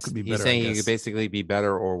 Sound could be better. He's saying you could basically be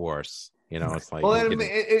better or worse. You know, it's like, well,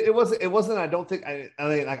 it wasn't. I don't think. I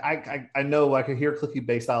mean, I know I can hear clicky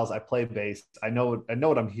bass styles. I play bass. I know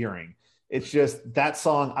what I'm hearing. It's just that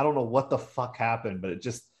song. I don't know what the fuck happened, but it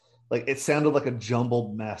just it sounded like a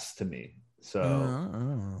jumbled mess to me.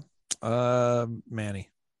 So, Manny,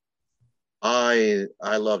 I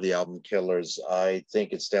love the album Killers. I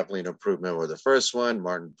think it's definitely an improvement over the first one.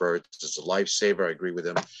 Martin Birch is a lifesaver. I agree with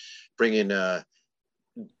him. Bringing not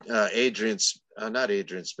Adrian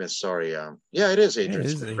Smith. Sorry. Yeah, it is Adrian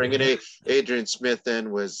Smith. Bringing Adrian Smith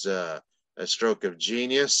in was a stroke of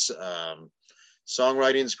genius.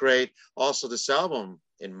 Songwriting's great. Also, this album,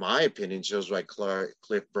 in my opinion, shows why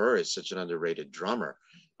Cliff Burr is such an underrated drummer.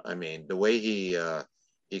 I mean, the way he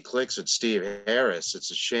clicks with Steve Harris,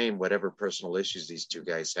 it's a shame whatever personal issues these two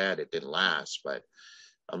guys had, it didn't last, but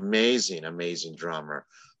amazing drummer.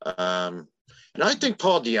 And I think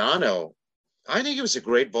Paul Di'Anno, I think he was a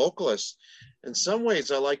great vocalist. In some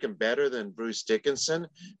ways, I like him better than Bruce Dickinson,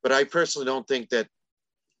 but I personally don't think that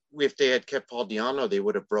if they had kept Paul Di'Anno, they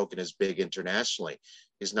would have broken as big internationally.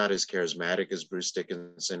 He's not as charismatic as Bruce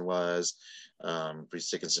Dickinson was.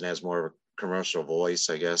 Bruce Dickinson has more of a commercial voice,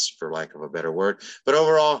 I guess, for lack of a better word. But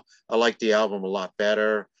overall, I like the album a lot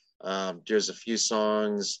better. There's a few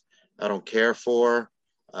songs I don't care for,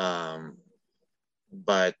 but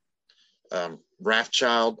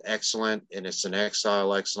Wrathchild, excellent. Innocent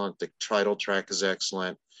Exile, excellent. The title track is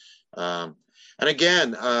excellent. And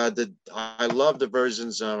again, I love the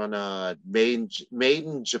versions on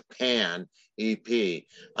Maiden Japan EP.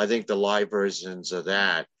 I think the live versions of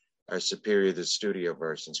that are superior to the studio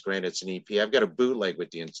versions. Granted, it's an EP. I've got a bootleg with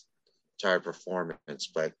the entire performance,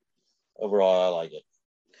 but overall, I like it.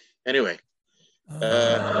 Anyway.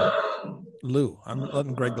 Lou, I'm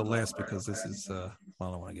letting Greg go last because this is, I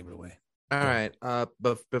don't want to give it away. All right.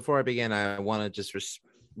 But before I begin, I want to just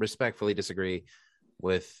respectfully disagree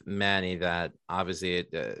with Manny that obviously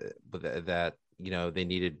that they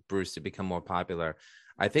needed Bruce to become more popular.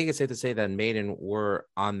 I think it's safe to say that Maiden were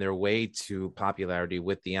on their way to popularity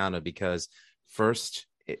with Di'Anno because first,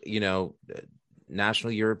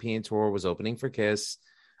 National European Tour was opening for Kiss.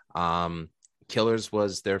 Killers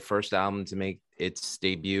was their first album to make its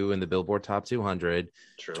debut in the Billboard Top 200.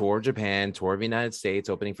 True. Tour Japan, tour of the United States,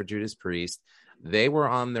 opening for Judas Priest. They were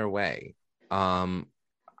on their way.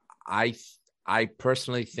 I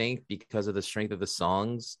personally think because of the strength of the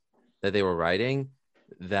songs that they were writing,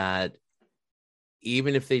 that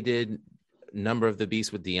even if they did Number of the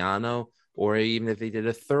Beast with Di'Anno, or even if they did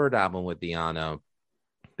a third album with Di'Anno,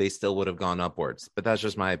 they still would have gone upwards. But that's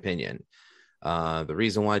just my opinion. The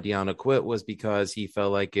reason why Diano quit was because he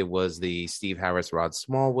felt like it was the Steve Harris Rod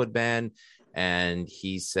Smallwood band, and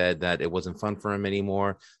he said that it wasn't fun for him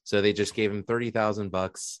anymore. So they just gave him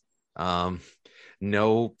 $30,000,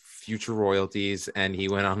 no future royalties, and he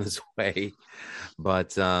went on his way.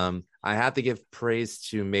 But I have to give praise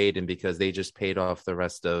to Maiden because they just paid off the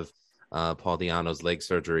rest of Paul Diano's leg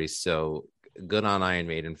surgery. So good on Iron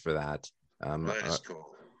Maiden for that. That is cool.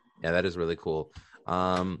 Yeah, that is really cool.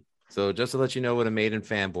 So just to let you know what a Maiden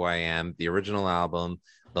fanboy I am, the original album,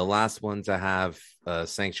 the last one to have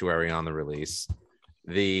Sanctuary on the release,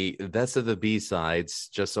 the best of the B-sides,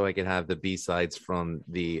 just so I could have the B-sides from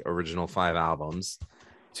the original 5 albums,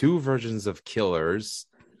 2 versions of Killers.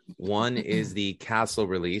 One is the Castle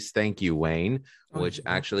release, thank you, Wayne, which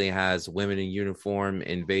actually has Women in Uniform,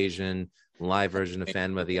 Invasion, live version of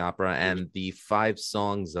Phantom of the Opera, and the 5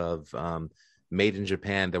 songs of Made in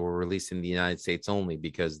Japan that were released in the United States only,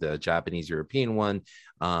 because the Japanese European one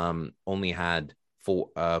only had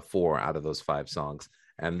 4 out of those 5 songs.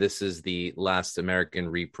 And this is the last American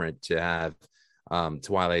reprint to have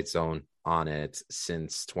Twilight Zone on it,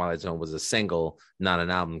 since Twilight Zone was a single, not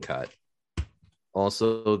an album cut.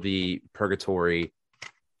 Also, the Purgatory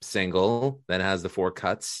single that has the 4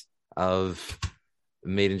 cuts of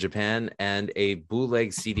Made in Japan, and a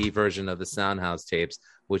bootleg CD version of the Soundhouse tapes,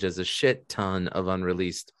 which has a shit ton of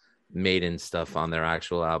unreleased Maiden stuff on their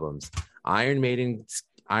actual albums. Iron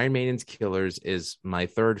Maiden's Killers is my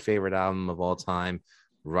 3rd favorite album of all time,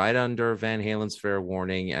 right under Van Halen's Fair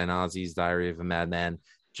Warning and Ozzy's Diary of a Madman,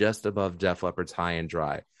 just above Def Leppard's High and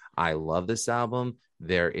Dry. I love this album.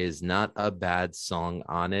 There is not a bad song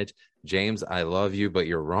on it. James, I love you, but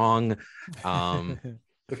you're wrong.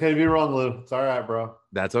 Okay to be wrong, Lou. It's all right, bro.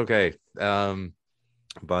 That's okay.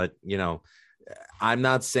 But, you know, I'm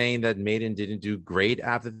not saying that Maiden didn't do great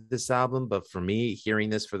after this album, but for me, hearing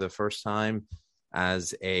this for the first time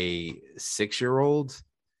as a 6-year-old,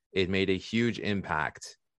 it made a huge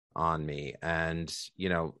impact on me. And, you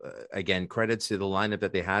know, again, credit to the lineup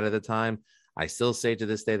that they had at the time. I still say to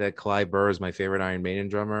this day that Clive Burr is my favorite Iron Maiden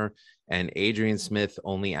drummer, and Adrian Smith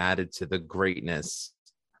only added to the greatness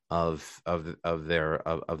of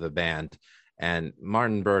the band. And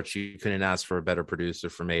Martin Birch, you couldn't ask for a better producer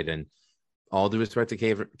for Maiden. All due respect to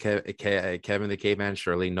Kevin the Caveman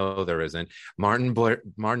Shirley, no, there isn't. Martin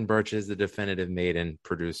Birch is the definitive Maiden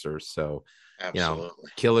producer. So, Absolutely. you know,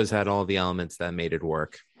 Killers had all the elements that made it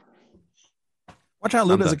work. Watch out,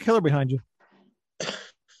 Lou. There's a killer behind you.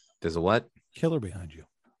 There's a what? Killer behind you.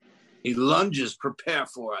 He lunges, prepare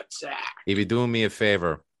for attack. If you're doing me a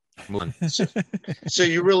favor, move on. So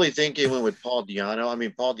you really think he went with Paul Diano? I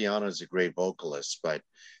mean, Paul Diano is a great vocalist, but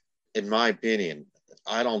in my opinion,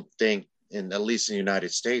 I don't think, at least in the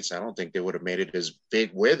United States, I don't think they would have made it as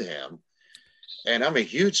big with him. And I'm a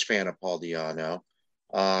huge fan of Paul Diano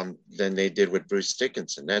than they did with Bruce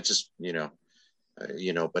Dickinson. That's just,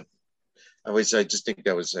 but I just think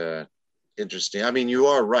that was interesting. I mean, you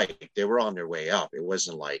are right. They were on their way up. It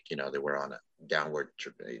wasn't like, they were on a downward,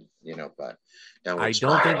 but downward. I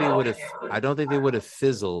don't think they would have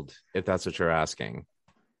fizzled, if that's what you're asking.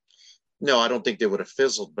 No, I don't think they would have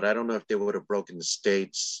fizzled, but I don't know if they would have broken the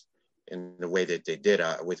States in the way that they did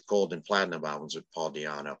with gold and platinum albums with Paul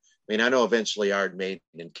Diano. I mean, I know eventually Iron Maiden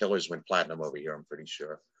and Killers went platinum over here, I'm pretty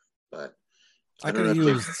sure. But I could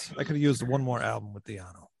have used one more album with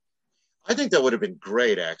Diano. I think that would have been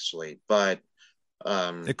great, actually, but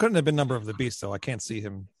it couldn't have been Number of the Beast, though. I can't see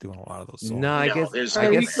him doing a lot of those songs. No, I guess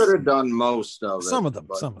he could have done most of it. Some of them.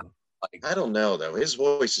 I don't know, though. His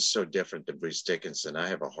voice is so different than Bruce Dickinson. I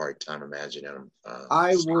have a hard time imagining him.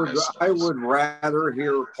 I would rather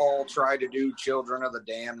hear Paul try to do Children of the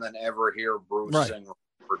Damned than ever hear Bruce sing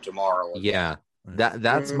for Tomorrow. Yeah,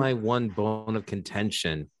 that's my one bone of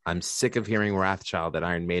contention. I'm sick of hearing Wrathchild at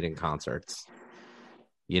Iron Maiden concerts.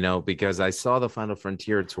 Because I saw the Final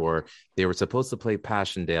Frontier tour. They were supposed to play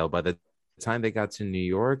Passchendaele. By the time they got to New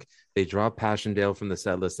York, they dropped Passchendaele from the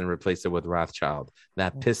set list and replaced it with Wrathchild.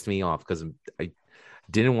 That pissed me off because I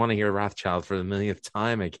didn't want to hear Wrathchild for the millionth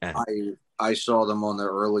time again. I saw them on their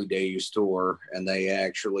early days tour, and they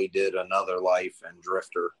actually did Another Life and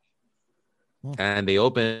Drifter. And they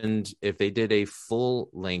opened, if they did a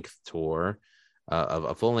full-length tour, of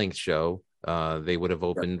a full-length show, they would have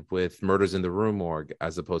opened with Murders in the Rue Morgue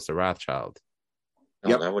as opposed to Wrathchild.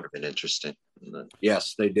 Oh, that would have been interesting.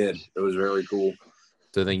 Yes, they did. It was very cool.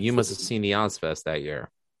 So then you must have seen the Ozfest that year.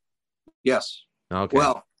 Yes. Okay.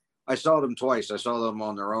 Well, I saw them twice. I saw them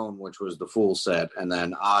on their own, which was the full set, and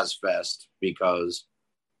then Ozfest because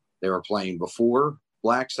they were playing before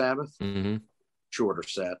Black Sabbath. Mm-hmm. Shorter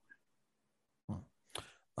set.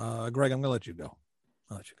 Greg, I'm going to let you go.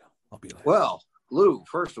 I'll let you go. I'll be like, well, Lou,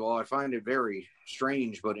 first of all, I find it very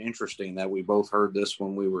strange but interesting that we both heard this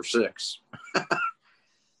when we were 6.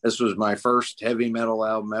 This was my first heavy metal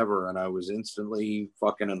album ever, and I was instantly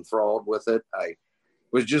fucking enthralled with it. I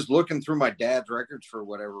was just looking through my dad's records for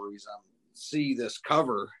whatever reason. See this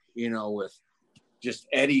cover, with just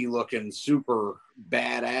Eddie looking super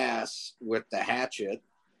badass with the hatchet,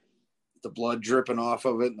 the blood dripping off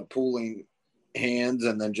of it and the pooling hands,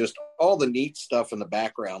 and then just all the neat stuff in the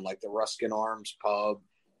background, like the Ruskin Arms pub,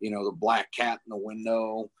 the black cat in the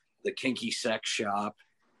window, the kinky sex shop.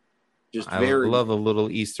 Just I love the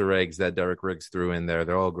little Easter eggs that Derek Riggs threw in there.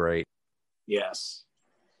 They're all great. Yes.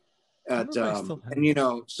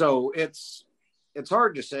 So it's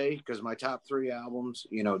hard to say because my top 3 albums,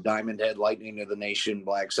 Diamond Head, Lightning of the Nation,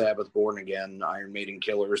 Black Sabbath, Born Again, Iron Maiden,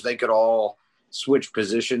 Killers, they could all switch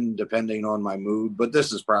position depending on my mood, but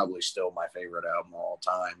this is probably still my favorite album of all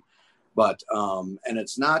time. But and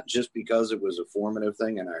it's not just because it was a formative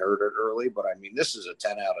thing and I heard it early, but I mean, this is a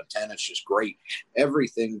 10 out of 10. It's just great.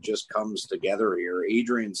 Everything just comes together here.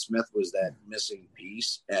 Adrian Smith was that missing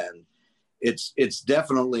piece, and it's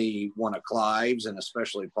definitely one of Clive's and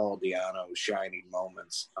especially Paul Di'Anno's shining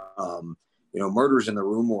moments. Murders in the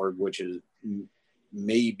Rue Morgue, which is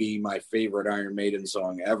maybe my favorite Iron Maiden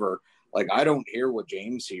song ever. Like, I don't hear what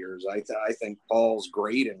James hears. I think Paul's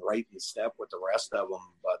great and right in step with the rest of them.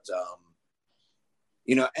 But,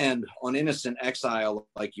 and on Innocent Exile,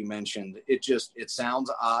 like you mentioned, it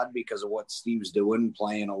sounds odd because of what Steve's doing,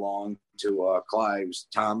 playing along to Clive's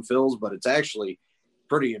Tom fills, but it's actually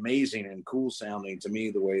pretty amazing and cool sounding to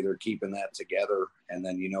me, the way they're keeping that together. And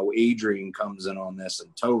then, Adrian comes in on this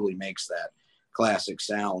and totally makes that classic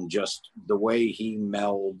sound, just the way he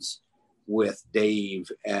melds with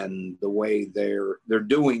Dave and the way they're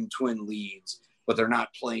doing twin leads, but they're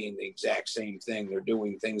not playing the exact same thing. They're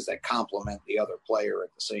doing things that complement the other player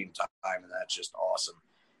at the same time, and that's just awesome.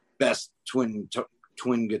 Best twin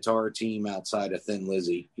guitar team outside of Thin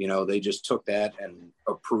Lizzy. They just took that and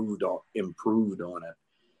improved on it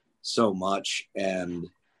so much. And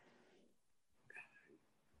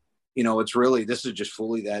this is just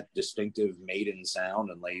fully that distinctive Maiden sound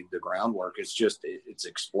and laid the groundwork. It's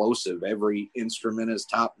explosive. Every instrument is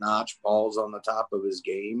top notch. Paul's on the top of his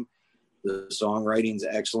game. The songwriting's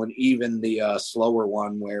excellent. Even the slower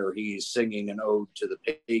one where he's singing an ode to the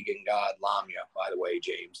pagan god Lamia, by the way,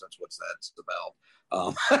 James, that's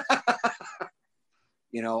about.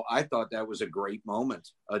 I thought that was a great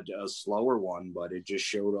moment, a slower one, but it just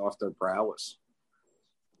showed off their prowess.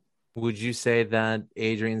 Would you say that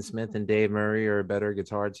Adrian Smith and Dave Murray are a better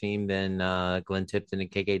guitar team than Glenn Tipton and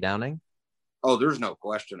KK Downing? Oh, there's no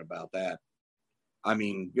question about that. I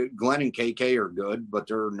mean, Glenn and KK are good, but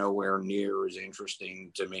they're nowhere near as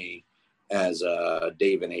interesting to me as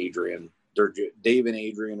Dave and Adrian. Dave and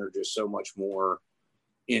Adrian are just so much more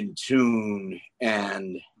in tune,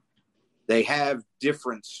 and they have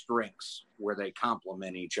different strengths where they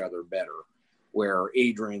complement each other better, where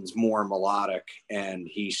Adrian's more melodic and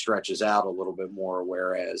he stretches out a little bit more,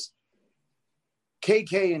 whereas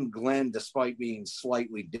KK and Glenn, despite being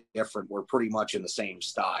slightly different, were pretty much in the same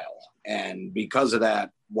style. And because of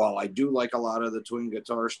that, while I do like a lot of the twin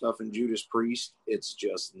guitar stuff in Judas Priest, it's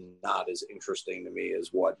just not as interesting to me as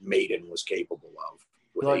what Maiden was capable of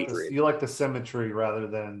with Adrian. You like the symmetry rather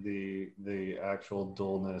than the actual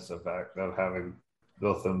dualness of having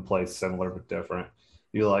both of them play similar but different.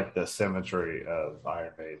 You like the symmetry of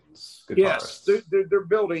Iron Maiden's guitarists. Yes, they're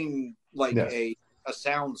building a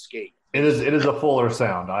soundscape. It is a fuller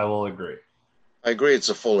sound. I will agree. I agree it's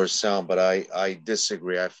a fuller sound, but I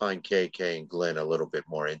disagree. I find KK and Glenn a little bit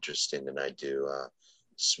more interesting than I do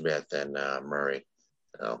Smith and Murray.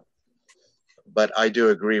 But I do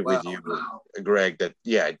agree with you, Greg, that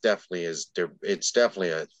it definitely is. It's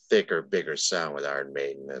definitely a thicker, bigger sound with Iron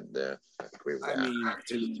Maiden, and I agree with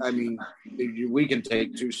that. I mean, we can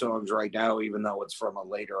take 2 songs right now, even though it's from a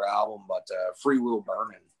later album. But "Free Will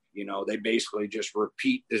Burning," they basically just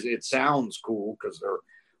repeat. It sounds cool because they're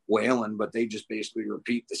wailing, but they just basically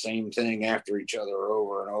repeat the same thing after each other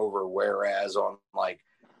over and over. Whereas on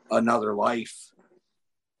Another Life,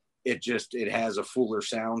 it has a fuller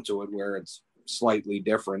sound to it, where it's slightly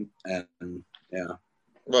different. And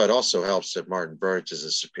well, it also helps that Martin Birch is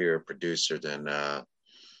a superior producer than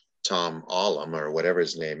Tom Ollum or whatever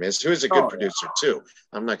his name is, who is a good producer too.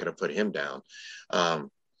 I'm not going to put him down.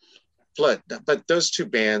 But those 2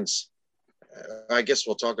 bands, I guess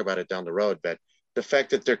we'll talk about it down the road, but the fact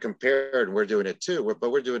that they're compared, and we're doing it too,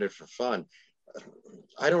 but we're doing it for fun.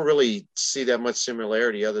 I don't really see that much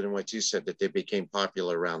similarity other than what you said, that they became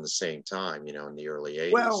popular around the same time, in the early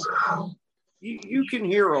 80s. Well, you can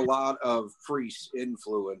hear a lot of Priest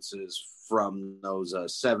influences from those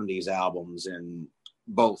 70s albums in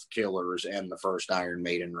both Killers and the first Iron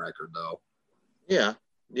Maiden record, though. Yeah,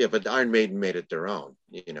 but Iron Maiden made it their own.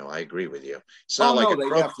 I agree with you. It's not They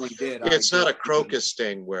definitely did. Yeah, it's not a Crocus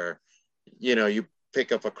thing where, you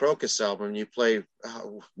pick up a Crocus album and you play,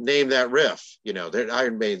 name that riff.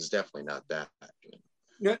 Iron Maiden's definitely not that.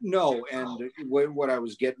 No, and what I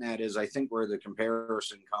was getting at is I think where the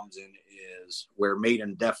comparison comes in is where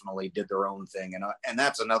Maiden definitely did their own thing, and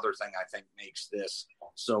that's another thing I think makes this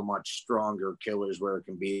so much stronger. Killers, where it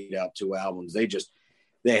can beat out 2 albums,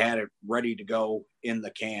 they had it ready to go in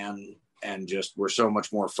the can and just were so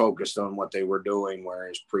much more focused on what they were doing,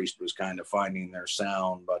 whereas Priest was kind of finding their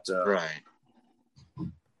sound. But right.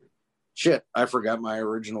 Shit, I forgot my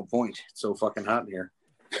original point. It's so fucking hot in here.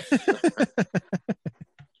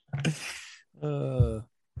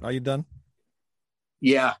 Are you done?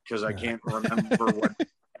 Yeah, because I can't remember what I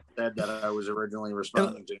said that I was originally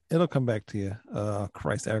responding to. It'll come back to you.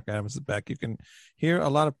 Christ, Eric Adams is back. You can hear a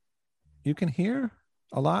lot.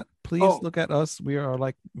 Please look at us. We are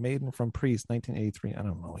like Maiden from Priest, 1983. I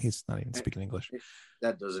don't know. He's not even speaking English.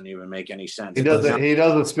 That doesn't even make any sense. He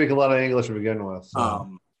doesn't speak a lot of English to begin with.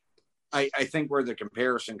 So. I think where the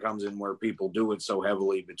comparison comes in, where people do it so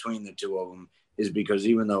heavily between the two of them, is because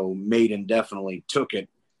even though Maiden definitely took it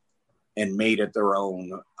and made it their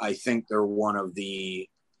own, I think they're one of the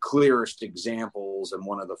clearest examples and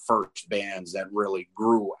one of the first bands that really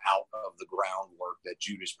grew out of the groundwork that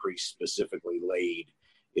Judas Priest specifically laid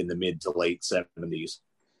in the mid to late 70s.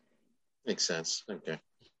 Makes sense. Okay.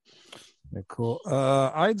 Yeah, cool.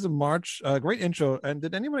 Ides of March, great intro. And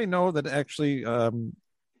did anybody know that actually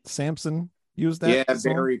Samson used that? Yeah,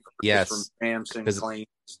 Barry yes. from Samson claims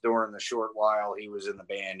during the short while he was in the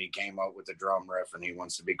band, he came up with the drum riff, and he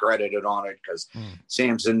wants to be credited on it because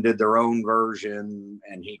Samson did their own version,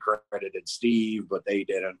 and he credited Steve, but they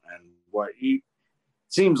didn't. And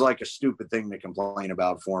seems like a stupid thing to complain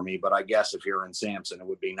about for me, but I guess if you're in Samson, it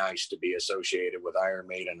would be nice to be associated with Iron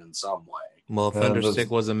Maiden in some way. Well,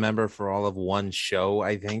 Thunderstick was a member for all of one show,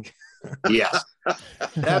 I think. Yes.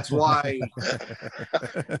 That's why.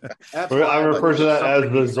 I refer to that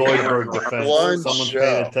as the Zoidberg defense. Someone's show.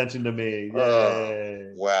 paying attention to me.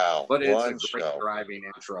 Yay. Wow. But it's a great driving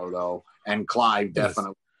intro, though. And Clive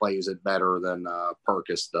definitely plays it better than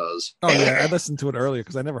Perkis does. Oh, yeah. I listened to it earlier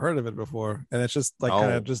because I never heard of it before. And it's just like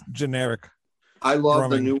kind of just generic. I love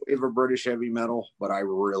drumming. the new wave of British heavy metal, but I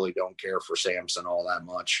really don't care for Samson all that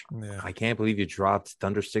much. Yeah. I can't believe you dropped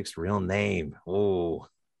Thunderstick's real name. Oh,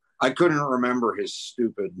 I couldn't remember his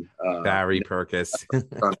stupid Barry Perkis.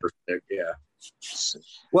 Thunderstick, yeah.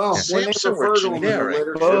 Well, when they Samson refer to him in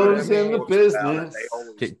the Close in the literature, business.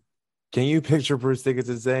 Can you picture Bruce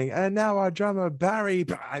Dickinson saying, "And now our drummer Barry,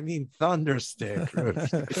 Thunderstick."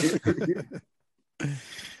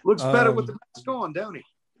 Looks better with the mask on, don't he?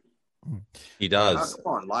 He does.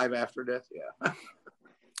 Come on, Live After Death, yeah.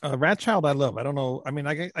 Rat Child, I love. I don't know. I mean,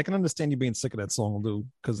 I can understand you being sick of that song, Lou,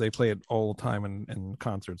 because they play it all the time in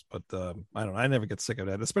concerts. But I don't know. I never get sick of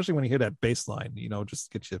that, especially when you hear that bass line.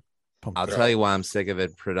 Just get you pumped. I'll tell you why I'm sick of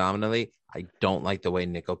it. Predominantly, I don't like the way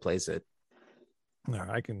Nico plays it. No,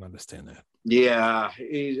 I can understand that. Yeah,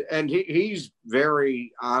 he's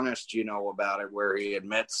very honest, about it, where he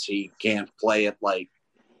admits he can't play it like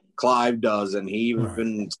Clive does, and he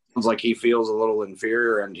even sounds like he feels a little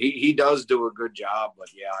inferior, and he does do a good job. But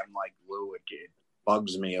yeah, I'm like Lou, it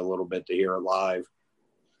bugs me a little bit to hear it live.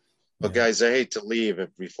 Well, guys, I hate to leave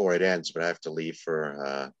it before it ends, but I have to leave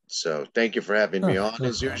so thank you for having me on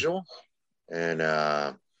as usual, and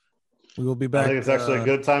we will be back. I think it's actually a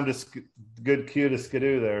good time good cue to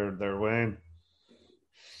skidoo there, Wayne.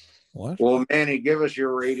 What? Well, Manny, give us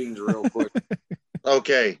your ratings real quick.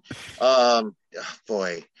 Okay.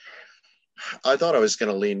 Boy, I thought I was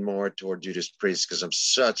going to lean more toward Judas Priest because I'm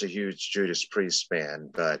such a huge Judas Priest fan,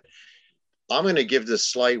 but I'm going to give the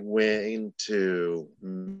slight win to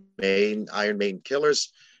Iron Maiden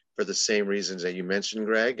Killers for the same reasons that you mentioned,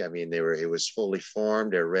 Greg. I mean, it was fully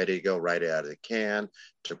formed. They're ready to go right out of the can.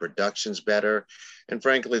 The production's better. And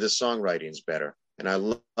frankly, the songwriting's better. And I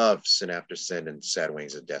love Sin After Sin and Sad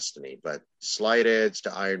Wings of Destiny, but slight edge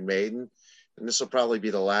to Iron Maiden. And this will probably be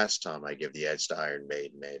the last time I give the edge to Iron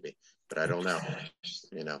Maiden, maybe, but I don't know,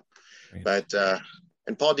 But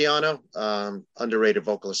and Paul Di'Anno, underrated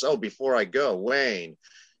vocalist. Oh, before I go, Wayne,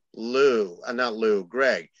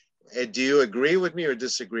 Greg, do you agree with me or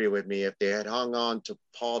disagree with me? If they had hung on to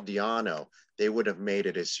Paul Di'Anno, they would have made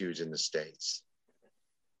it as huge in the States.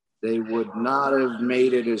 They would not have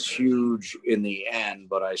made it as huge in the end,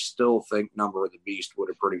 but I still think Number of the Beast would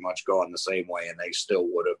have pretty much gone the same way, and they still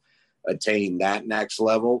would have attain that next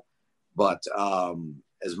level. But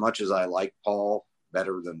as much as I like Paul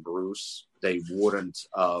better than Bruce, they wouldn't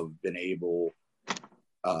have been able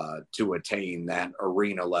to attain that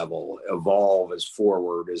arena level, evolve as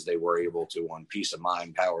forward as they were able to on Peace of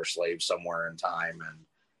Mind, Power Slave, Somewhere in Time, and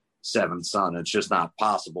Seventh Son. It's just not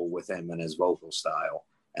possible with him and his vocal style.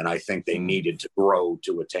 And I think they needed to grow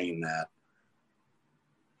to attain that.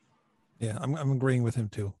 Yeah, I'm agreeing with him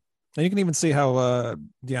too. And you can even see how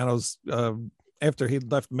Di'Anno's after he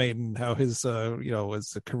left Maiden, how his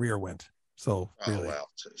his career went. So really.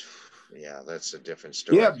 Yeah, that's a different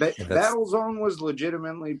story. Yeah, Battlezone was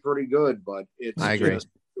legitimately pretty good, but I agree.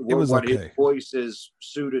 What his voice is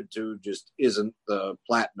suited to just isn't the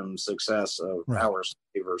platinum success of Power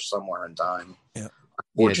Slave or Somewhere in Time. Yeah.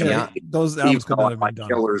 Fortunately, those albums could not have been done.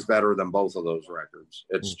 Killer's better than both of those records.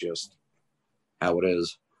 It's just how it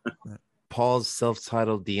is. Paul's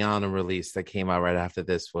self-titled Di'Anno release that came out right after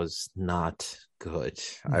this was not good.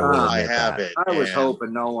 I have it. I was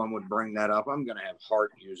hoping no one would bring that up. I'm going to have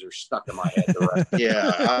heart users stuck in my head.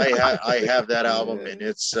 Yeah, I have that album, and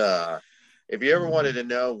it's if you ever wanted to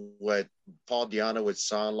know what Paul Di'Anno would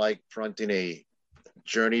sound like fronting a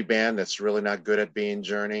Journey band that's really not good at being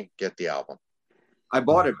Journey, get the album. I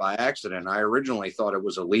bought it by accident. I originally thought it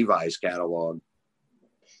was a Levi's catalog.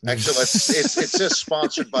 Actually, it says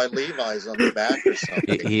sponsored by Levi's on the back or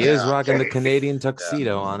something. He is rocking the Canadian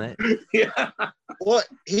tuxedo on it. Yeah. Well,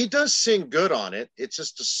 he does sing good on it. It's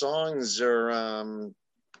just the songs are,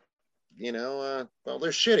 they're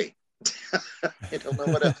shitty. I don't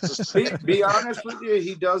know what else to say. Be honest with you,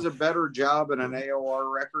 he does a better job in an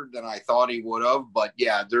AOR record than I thought he would have. But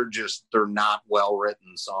yeah, they're not well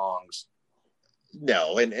written songs.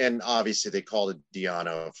 No, and obviously they called it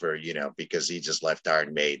Di'Anno for, because he just left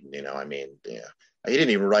Iron Maiden, he didn't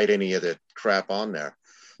even write any of the crap on there.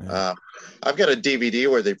 Yeah. I've got a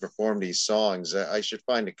DVD where they perform these songs. I should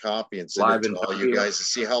find a copy and send it to all you guys to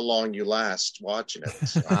see how long you last watching it.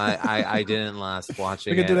 So. I didn't last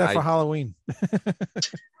watching it. We could do that for Halloween. You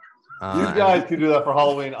guys can do that for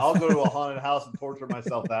Halloween. I'll go to a haunted house and torture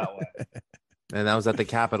myself that way. And that was at the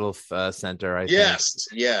Capitol Center, I think.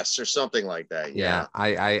 Yes, or something like that. Yeah.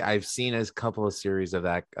 I've seen a couple of series of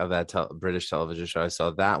that British television show. I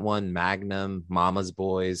saw that one, Magnum, Mama's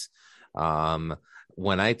Boys.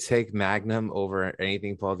 When I take Magnum over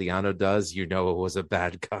anything Paul Di'Anno does, it was a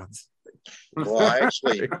bad concert. Well, I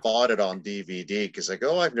actually bought it on DVD because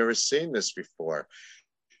I've never seen this before.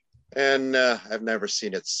 And I've never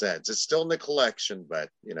seen it since. It's still in the collection, but,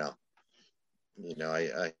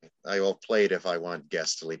 I will play it if I want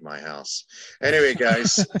guests to leave my house. Anyway,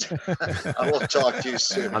 guys, I will talk to you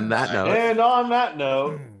soon. On that note. And on that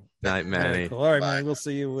note. Night, Manny. Cool. All right, man. We'll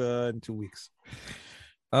see you in 2 weeks.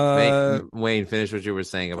 Wayne, finish what you were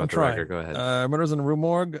saying about the record. Go ahead. Murders in the Rue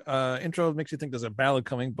Morgue. Intro makes you think there's a ballad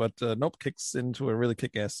coming, but nope, kicks into a really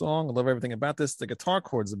kick-ass song. I love everything about this. The guitar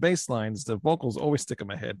chords, the bass lines, the vocals always stick in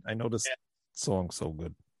my head. I know this song so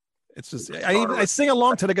good. It's just I sing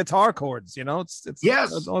along to the guitar chords, it's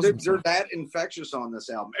yes, awesome. They're that infectious on this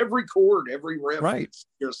album. Every chord, every riff, right? It's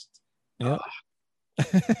just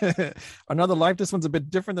Another Life. This one's a bit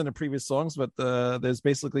different than the previous songs, but there's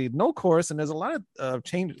basically no chorus, and there's a lot of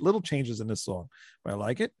little changes in this song. But I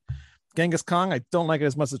like it. Genghis Khan, I don't like it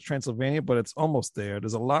as much as Transylvania, but it's almost there.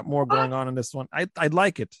 There's a lot more going on in this one. I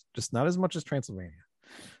like it, just not as much as Transylvania.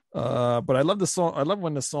 But I love the song. I love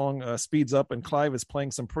when the song speeds up and Clive is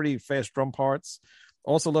playing some pretty fast drum parts.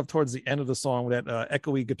 Also love towards the end of the song that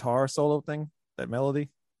echoey guitar solo thing, that melody.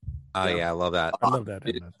 Yeah, I love that. I love that.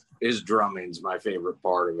 His drumming's my favorite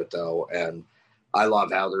part of it, though, and I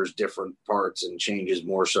love how there's different parts and changes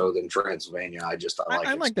more so than Transylvania.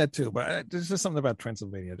 I like that too, but there's just something about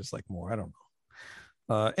Transylvania I just like more. I don't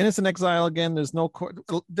know. Innocent Exile again. There's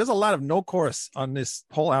a lot of no chorus on this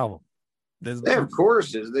whole album. They have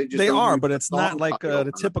choruses. They are, but it's not like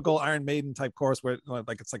the typical Iron Maiden type chorus where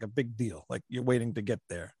it's like a big deal. Like you're waiting to get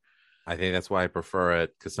there. I think that's why I prefer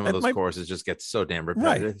it, because some of those choruses just get so damn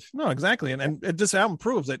repetitive. Right. No, exactly. And this album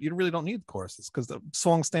proves that you really don't need choruses because the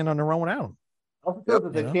songs stand on their own without them. Also feel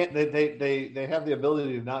that they can't. They have the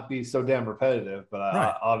ability to not be so damn repetitive,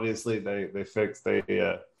 but obviously they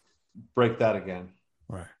break that again.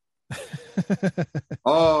 Right.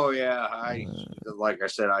 Oh yeah, like I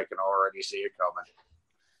said, I can already see it coming.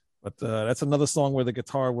 But that's another song where the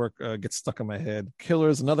guitar work gets stuck in my head.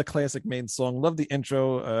 Killers, another classic Maiden song. Love the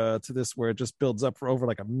intro to this where it just builds up for over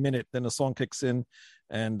like a minute. Then the song kicks in,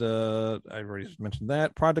 and I already mentioned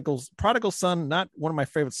that. Prodigal Son, not one of my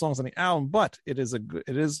favorite songs on the album, but it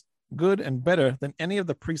is good and better than any of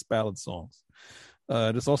the Priest ballad songs.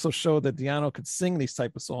 This also showed that Di'Anno could sing these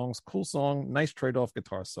type of songs. Cool song, nice trade-off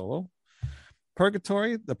guitar solo.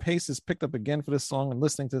 Purgatory, the pace is picked up again for this song. And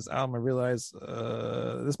listening to this album, I realized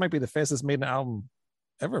this might be the fastest Maiden album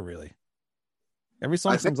ever, really. Every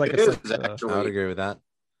song seems like it's like, I would agree with that.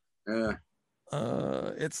 Yeah.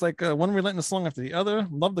 It's like one relentless song after the other.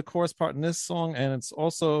 Love the chorus part in this song, and it's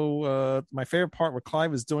also my favorite part where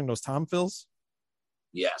Clive is doing those tom fills.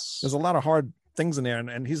 Yes. There's a lot of hard things in there,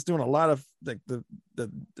 and he's doing a lot of like the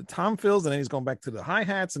tom fills, and then he's going back to the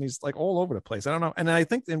hi-hats, and he's like all over the place. I don't know. And I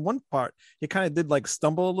think in one part he kind of did like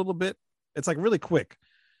stumble a little bit. It's like really quick.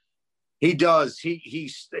 He does.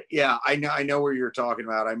 He's yeah, I know where you're talking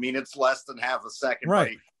about. I mean, it's less than half a second.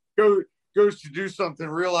 Right. Goes to do something,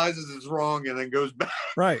 realizes it's wrong, and then goes back.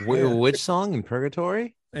 Right. Which song in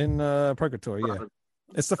Purgatory? In Purgatory, yeah.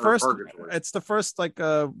 It's the first. It's the first like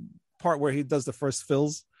part where he does the first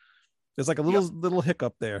fills. There's like a little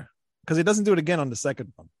hiccup there because he doesn't do it again on the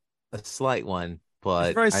second one. A slight one, but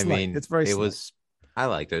it's very slight. I mean, it's very. It slight. was. I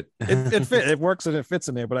liked it. It works and it fits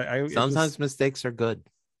in there, but I sometimes mistakes are good.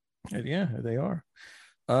 Yeah, they are.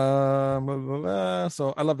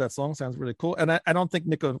 So I love that song. Sounds really cool, and I don't think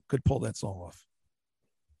Nico could pull that song off.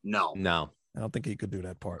 No, I don't think he could do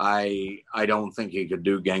that part. I don't think he could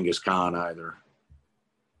do Genghis Khan either.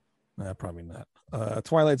 Probably not.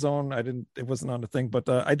 Twilight Zone. It wasn't on the thing, but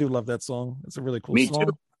I do love that song. It's a really cool Me song.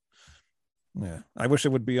 too. Yeah, I wish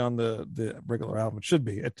it would be on the regular album. It should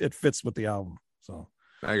be. It fits with the album. So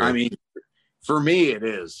I mean, for me, it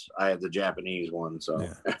is. I have the Japanese one, so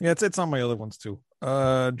yeah, it's on my other ones too.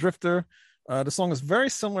 Drifter. The song is very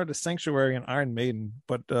similar to Sanctuary and Iron Maiden,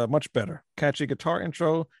 but much better. Catchy guitar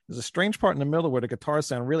intro. There's a strange part in the middle where the guitars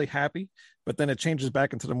sound really happy, but then it changes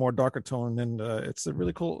back into the more darker tone, and it's a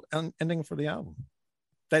really cool ending for the album.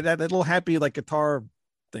 That little happy like guitar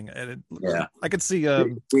thing. I could see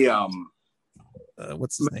what's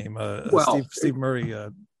his name? Steve Murray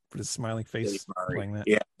with his smiling face playing that.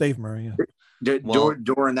 Yeah, Dave Murray. Yeah.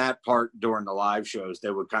 During that part, during the live shows,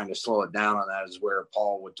 they would kind of slow it down on that, is where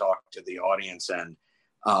Paul would talk to the audience and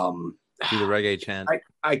do the reggae chant.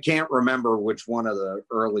 I can't remember which one of the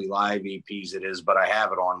early live EPs it is, but I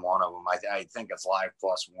have it on one of them. I think it's Live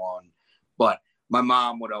Plus One. But my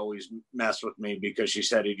mom would always mess with me because she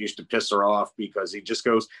said it used to piss her off because he just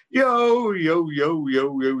goes, yo, yo, yo,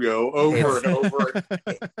 yo, yo, yo, over and over.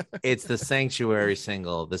 It's the Sanctuary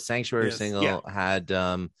single. The Sanctuary single had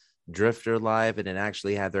Drifter live, and it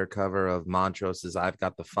actually had their cover of Montrose's I've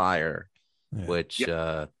Got the Fire, which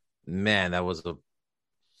man, that was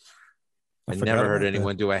I never heard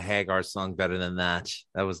anyone do a Hagar song better than that.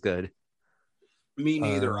 That was good. Me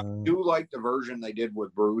neither. I do like the version they did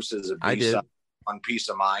with Bruce as a B-side on Peace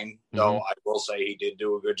of Mind, though I will say he did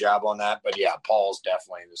do a good job on that. But yeah, Paul's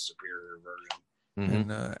definitely the superior version.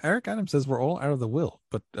 And Eric Adams says we're all out of the will,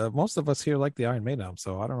 but most of us here like the Iron Maiden album,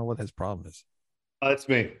 so I don't know what his problem is. It's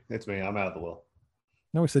me. I'm out of the will.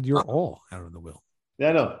 No, we said you're all out of the will.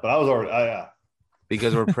 Yeah, no, but I was already.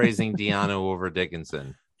 Because we're praising Di'Anno over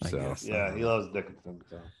Dickinson. So yeah, he loves Dickinson.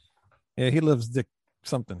 So. Yeah, he loves Dick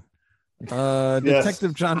something.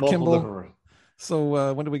 Detective John Kimball.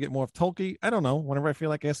 So when do we get more of Tolkien? I don't know. Whenever I feel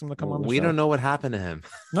like asking him to come on the show. We don't know what happened to him.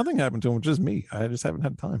 Nothing happened to him, just me. I just haven't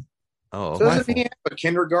had time. Oh, doesn't he have a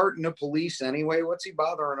kindergarten of police anyway? What's he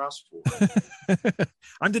bothering us for?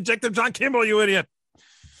 I'm Detective John Kimball, you idiot.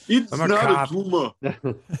 It's I'm a not cop. a tumor.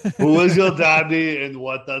 Who is your daddy and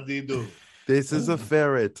what does he do? This is a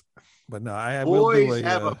ferret. But no, I Boys will do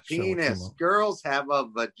have a penis. Girls have a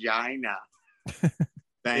vagina.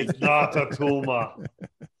 It's not a tumor.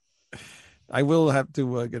 I will have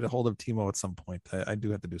to get a hold of Timo at some point. I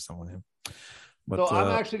do have to do something with him. But, so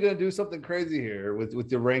I'm actually going to do something crazy here with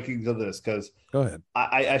the rankings of this, because go ahead.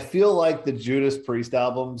 I feel like the Judas Priest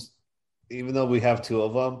albums, even though we have two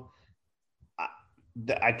of them,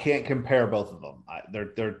 I can't compare both of them.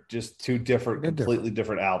 They're just two completely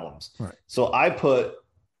different albums. Right. So I put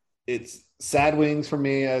it's Sad Wings for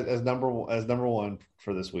me as number one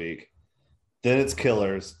for this week. Then it's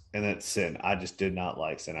Killers, and then it's Sin. I just did not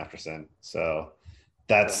like Sin After Sin. So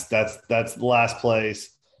that's the last place.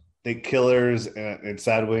 I think Killers and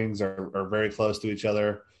Sad Wings are very close to each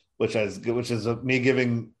other, which is me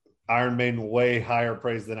giving Iron Maiden way higher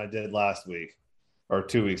praise than I did last week or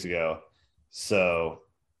 2 weeks ago. So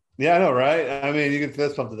yeah, I know, right? I mean, you can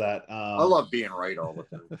fist pump to that. I love being right all the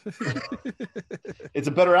time. It's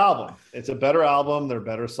a better album. They're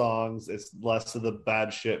better songs. It's less of the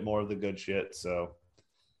bad shit, more of the good shit. So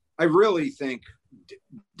I really think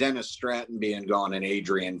Dennis Stratton being gone and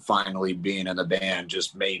Adrian finally being in the band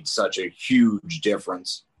just made such a huge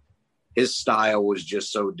difference. his style was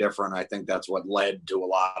just so different. I think that's what led to a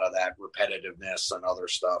lot of that repetitiveness and other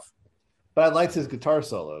stuff. But I liked his guitar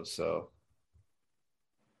solos, so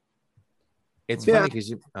It's funny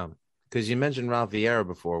because you mentioned Ralph Vieira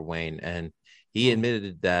before, Wayne, and he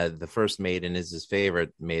admitted that the first Maiden is his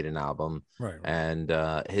favorite Maiden album, Right. and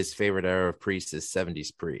his favorite era of Priest is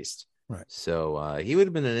 70s Priest. Right. So he would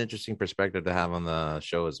have been an interesting perspective to have on the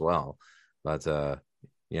show as well. But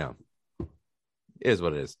you know, it is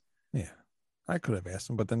what it is. Yeah, I could have asked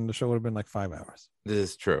him, but then the show would have been like 5 hours.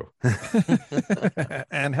 This is true.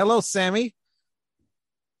 And hello, Sammy.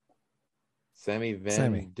 Sammy Van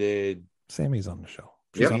Sammy. did. Sammy's on the show.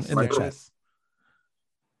 She's Yep. in the chat.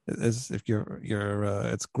 As if you're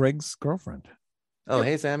it's Greg's girlfriend. Oh,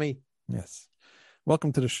 hey, Sammy. Yes.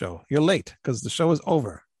 Welcome to the show. You're late because the show is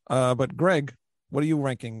over. But Greg, what are you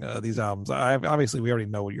ranking these albums? Obviously we already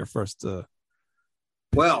know what your first.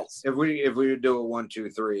 Well, if we do a 1, 2,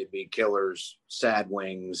 3, it'd be Killers, Sad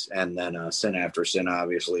Wings, and then Sin After Sin,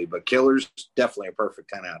 obviously. But Killers definitely a perfect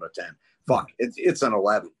 10 out of 10. Fuck, it's an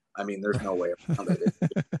 11. I mean, there's no way around it. It's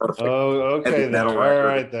perfect. Oh, okay. Then. All record.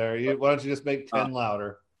 right, there. Why don't you just make 10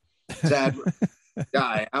 louder? Sad,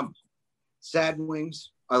 Sad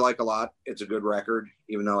Wings, I like a lot. It's a good record,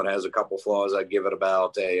 even though it has a couple flaws. I'd give it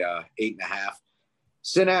about a 8.5.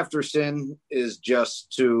 Sin After Sin is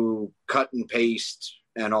just to cut and paste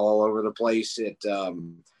and all over the place. It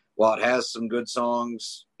while it has some good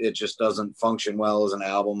songs, it just doesn't function well as an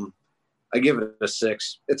album. I give it a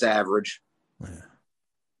 6. It's average.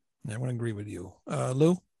 Yeah, I would agree with you.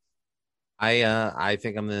 Lou? I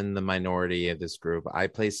think I'm in the minority of this group. I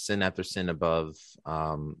place Sin After Sin above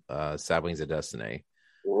Sad Wings of Destiny.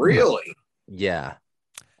 Really? Yeah.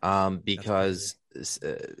 Because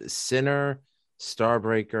Sinner,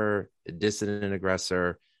 Starbreaker, Dissident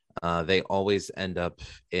Aggressor, they always end up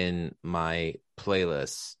in my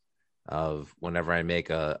playlists of whenever I make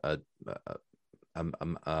a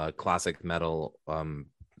classic metal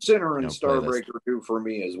Sinner and Starbreaker do for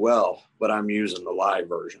me as well, but I'm using the live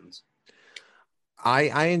versions.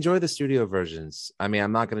 I enjoy the studio versions. I mean,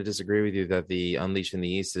 I'm not going to disagree with you that the Unleashed in the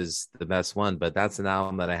East is the best one, but that's an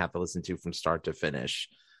album that I have to listen to from start to finish.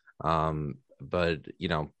 But you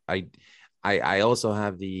know, I also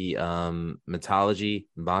have the Mythology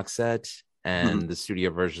box set, and the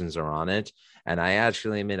studio versions are on it. And I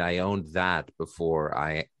actually admit I owned that before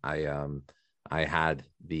I had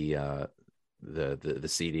the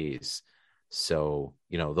CDs. So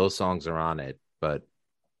you know, those songs are on it, but.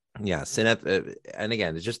 Yeah, and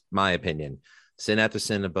again, it's just my opinion. Sin After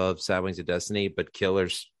Sin above Sad Wings of Destiny, but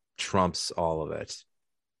Killers trumps all of it.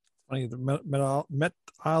 Funny, the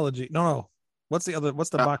Mythology. No. What's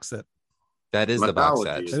the box set? That is the box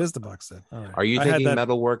set. It is the box set. All right. Are you thinking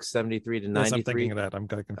Metalworks 73 to 93? Yes, I'm thinking of that. I'm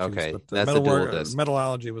kind of confused. Okay, but that's the dual disc.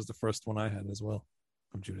 Metallology was the first one I had as well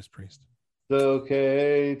of Judas Priest. It's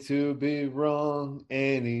okay to be wrong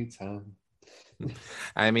anytime.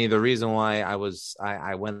 I mean, the reason why I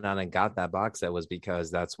went on and got that box set was because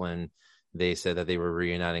that's when they said that they were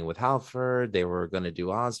reuniting with Halford. They were going to do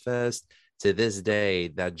Ozfest. To this day,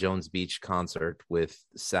 that Jones Beach concert with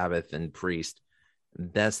Sabbath and Priest,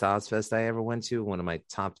 best Ozfest I ever went to. One of my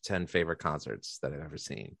top 10 favorite concerts that I've ever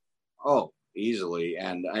seen. Oh, easily.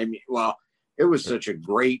 And I mean, well, it was such a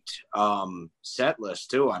great set list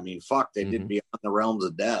too. I mean, fuck, they did Beyond the Realms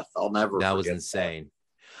of Death. I'll never forget that was insane.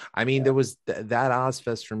 I mean, there was that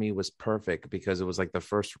Ozfest for me was perfect because it was like the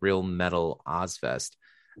first real metal Ozfest.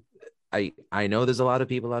 I know there's a lot of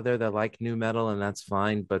people out there that like new metal, and that's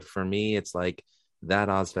fine. But for me, it's like that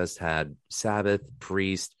Ozfest had Sabbath,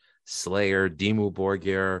 Priest, Slayer, Dimmu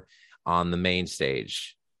Borgir on the main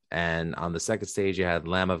stage. And on the second stage, you had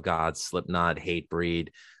Lamb of God, Slipknot, Hatebreed,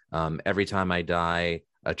 Every Time I Die,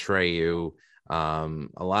 Atreyu, a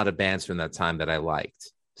lot of bands from that time that I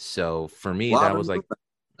liked. So for me, that was like...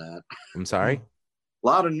 I'm sorry? A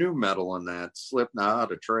lot of new metal in that. Slipknot,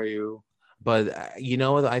 Atreyu. But you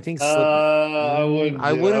know, I think I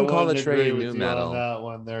wouldn't call Atreyu new metal. On that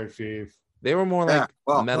one there, Chief. They were more like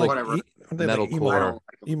metal, metalcore,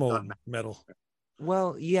 emo metal.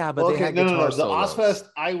 Well, yeah, but well, they had no. guitar The solos. Ozfest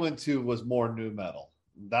I went to was more new metal.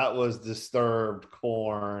 That was Disturbed,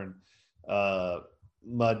 Korn, Motograter.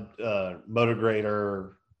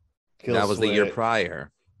 That was the year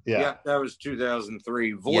prior. Yeah, that was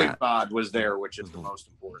 2003. Voivod was there, which is the most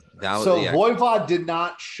important. Voivod did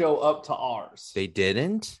not show up to ours. They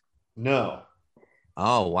didn't? No.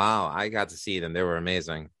 Oh, wow. I got to see them. They were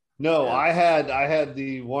amazing. No, yeah. I had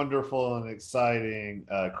the wonderful and exciting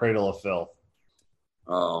Cradle of Filth.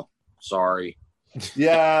 Oh, sorry.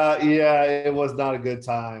 Yeah, it was not a good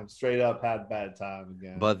time. Straight up had bad time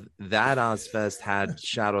again. But that Ozfest had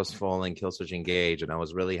Shadows Fall and Killswitch Engage, and I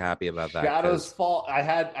was really happy about that. Shadows Fall.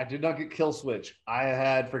 I did not get Kill Switch. I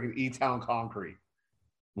had freaking E-Town Concrete.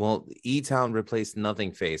 Well, E-Town replaced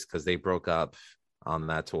Nothing Face because they broke up on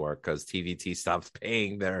that tour because TVT stopped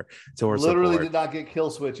paying their tour Literally support. did not get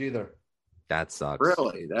Kill Switch either. That sucks.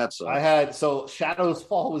 Really? That sucks. I had Shadows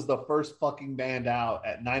Fall was the first fucking band out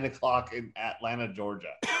at 9:00 in Atlanta,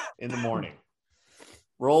 Georgia, in the morning.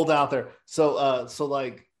 Rolled out there. I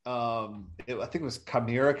think it was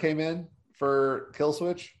Chimera came in for Kill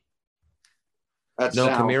Switch. No,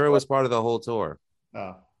 Chimera was part of the whole tour.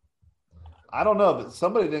 Oh. I don't know, but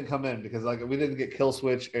somebody didn't come in because we didn't get Kill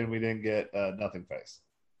Switch and we didn't get Nothing Face.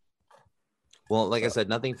 Well, like I said,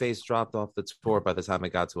 Nothing Face dropped off the tour by the time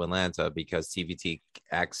it got to Atlanta because TVT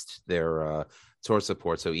X'd their tour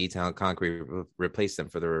support. So E-Town Concrete replaced them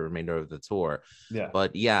for the remainder of the tour. Yeah.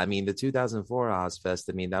 But yeah, I mean, the 2004 Ozfest,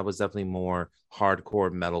 I mean, that was definitely more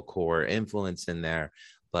hardcore, metalcore influence in there.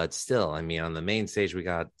 But still, I mean, on the main stage, we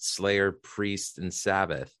got Slayer, Priest, and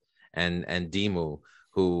Sabbath and Demu,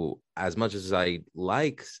 who, as much as I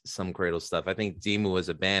like some Cradle stuff, I think Demu as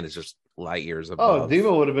a band is just light years above. Oh,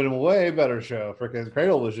 Demo would have been a way better show. Freaking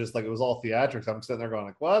Cradle was just like, it was all theatrics. I'm sitting there going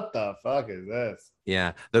like, what the fuck is this?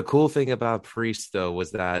 Yeah. The cool thing about Priest, though,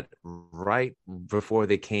 was that right before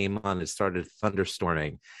they came on, it started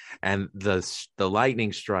thunderstorming, and the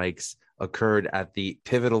lightning strikes occurred at the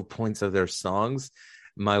pivotal points of their songs.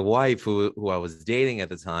 My wife, who I was dating at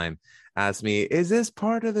the time, asked me, is this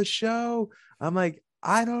part of the show? I'm like,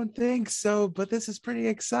 I don't think so, but this is pretty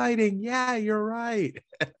exciting. Yeah, you're right.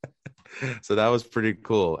 So that was pretty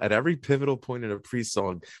cool. At every pivotal point in a Priest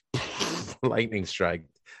song, lightning strike.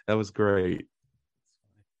 That was great.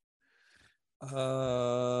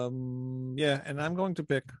 Yeah, and I'm going to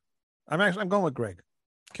pick. I'm going with Greg.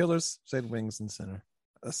 Killers, Said Wings, and Sin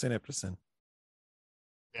After Sin.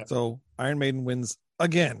 Yeah. So Iron Maiden wins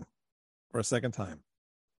again for a second time.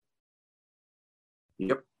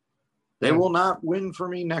 Yep. They will not win for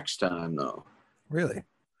me next time, though. Really?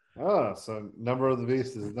 Oh, so Number of the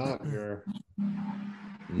Beast is not your...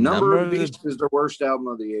 Number of the Beast is the worst album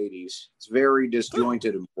of the 80s. It's very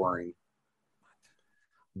disjointed and boring.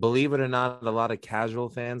 Believe it or not, a lot of casual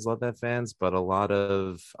fans love that fans, but a lot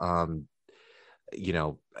of,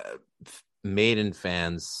 Maiden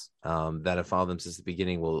fans that have followed them since the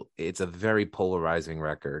beginning it's a very polarizing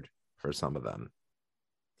record for some of them.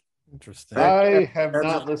 Interesting. I have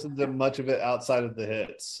not listened to much of it outside of the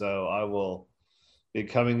hits, so I will be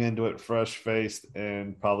coming into it fresh-faced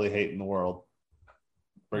and probably hating the world.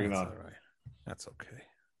 Bring it on. All right. That's okay.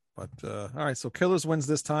 But all right, so Killers wins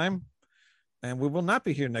this time, and we will not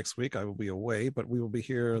be here next week. I will be away, but we will be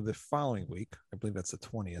here the following week. I believe that's the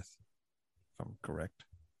 20th, if I'm correct.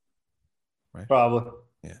 Right? Probably.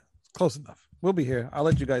 Yeah, close enough. We'll be here. I'll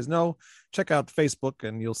let you guys know. Check out Facebook,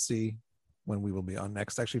 and you'll see when we will be on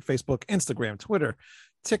next. Actually, Facebook, Instagram, Twitter,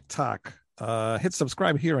 TikTok. Hit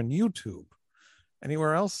subscribe here on YouTube.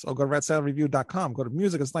 Anywhere else? Go to ratsaddlereview.com. Go to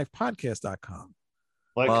musicisLifepodcast.com.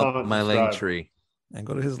 Comment, my link tree. And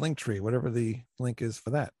go to his link tree, whatever the link is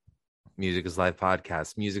for that. Music is Life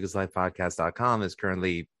Podcast. MusicisLifepodcast.com is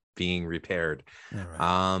currently being repaired.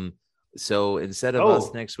 Right. So instead of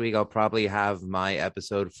us next week, I'll probably have my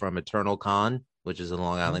episode from Eternal Con, which is a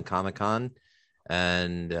Long Island Comic Con.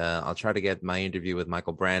 And I'll try to get my interview with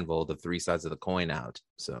Michael Brandvold, the Three Sides of the Coin, out.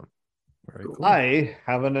 So very cool. I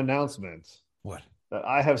have an announcement. What? That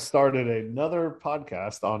I have started another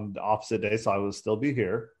podcast on the opposite day, so I will still be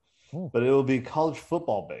here, but it will be college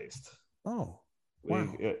football based. Oh,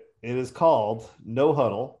 wow. It is called No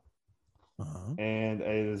Huddle, and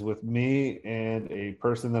it is with me and a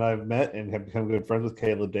person that I've met and have become good friends with,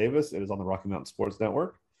 Caleb Davis. It is on the Rocky Mountain Sports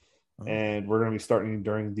Network, and we're going to be starting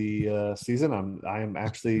during the season. I am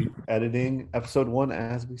actually editing episode 1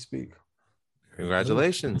 as we speak.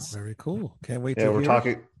 Congratulations! Very cool. Can't wait.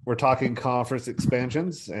 We're talking conference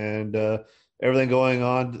expansions and everything going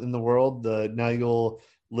on in the world. Now you'll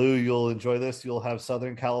enjoy this. You'll have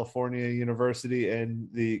Southern California University and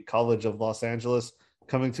the College of Los Angeles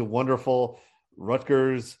coming to wonderful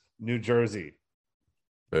Rutgers, New Jersey.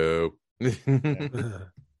 Boo. All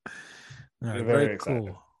right, very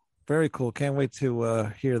cool. Very cool. Can't wait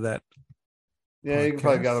to hear that. Yeah, you can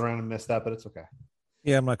probably gather around and miss that, but it's okay.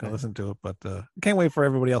 Yeah, I'm not going to listen to it, but can't wait for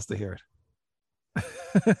everybody else to hear it.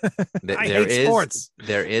 I hate sports.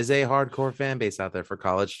 There is a hardcore fan base out there for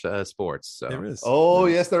college sports. So. There is. Oh,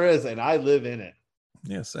 yes, there is. And I live in it.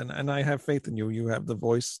 Yes. And I have faith in you. You have the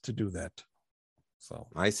voice to do that. So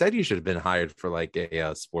I said you should have been hired for like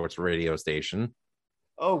a sports radio station.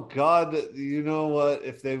 Oh God, you know what?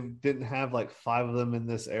 If they didn't have like 5 of them in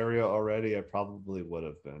this area already, I probably would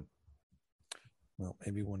have been. Well,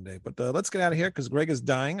 maybe one day. But let's get out of here because Greg is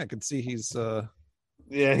dying. I can see he's.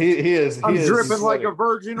 Yeah, he is. I'm is dripping like a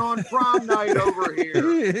virgin on prom night over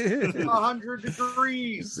here. 100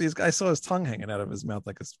 degrees. I saw his tongue hanging out of his mouth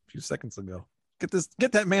like a few seconds ago.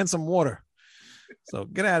 Get that man some water. So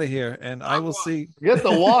get out of here, and I will see. Get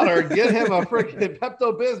the water. Get him a freaking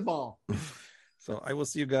Pepto-Bismol. So I will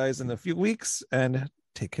see you guys in a few weeks, and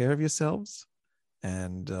take care of yourselves.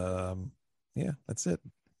 And yeah, that's it.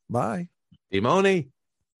 Bye. Dimoni.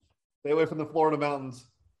 Stay away from the Florida mountains.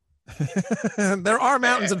 There are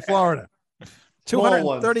mountains in Florida.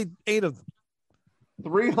 238 of them.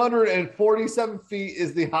 347 feet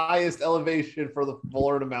is the highest elevation for the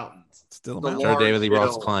Florida mountains. Still a I'm mountain. sure David Lee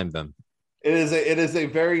Roth climbed them. It is a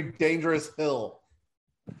very dangerous hill.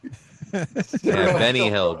 Yeah, Benny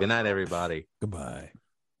Hill. Good night, everybody. Goodbye.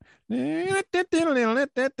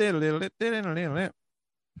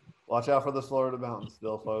 Watch out for the Florida mountains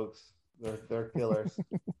still, folks. They're killers.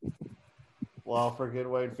 Well, freaking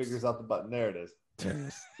Wade figures out the button. There it is.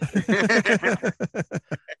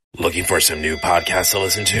 Looking for some new podcasts to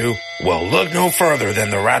listen to? Well, look no further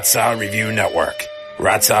than the Ratsaw Review Network.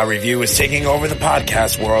 Ratsaw Review is taking over the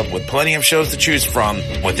podcast world with plenty of shows to choose from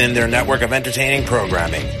within their network of entertaining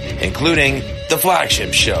programming, including the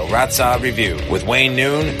flagship show, Ratsaw Review, with Wayne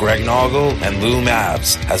Noon, Greg Noggle, and Lou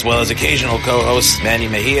Mavs, as well as occasional co-hosts Manny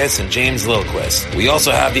Mejias and James Lilquist. We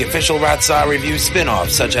also have the official Ratsaw Review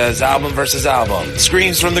spin-offs, such as Album vs. Album,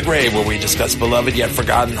 Screams from the Grave, where we discuss beloved yet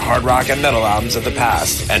forgotten hard rock and metal albums of the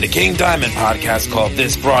past, and a King Diamond podcast called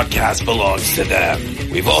This Broadcast Belongs to Them.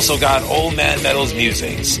 We've also got Old Man Metal's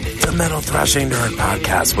Musings, the Metal Thrashing Nerd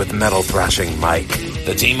podcast with Metal Thrashing Mike,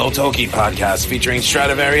 the Timo Tolkki podcast featuring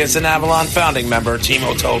Stradivarius and Avalon founding member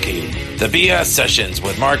Timo Tolkki, the BS Sessions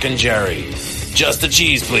with Mark and Jerry, Just the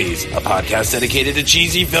Cheese Please, a podcast dedicated to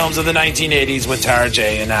cheesy films of the 1980s with Tara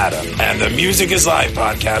J and Adam, and the Music is Live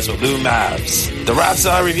podcast with Lou Mavs. The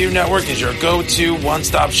Ratsaw Review Network is your go-to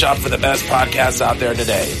one-stop shop for the best podcasts out there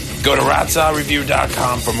today. Go to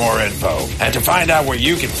ratsawreview.com for more info. And to find out where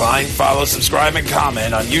you can find, follow, subscribe, and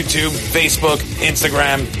comment on YouTube, Facebook,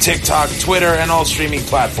 Instagram, TikTok, Twitter, and all streaming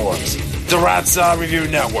platforms. The Ratsaw Review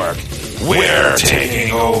Network. We're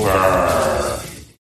taking over.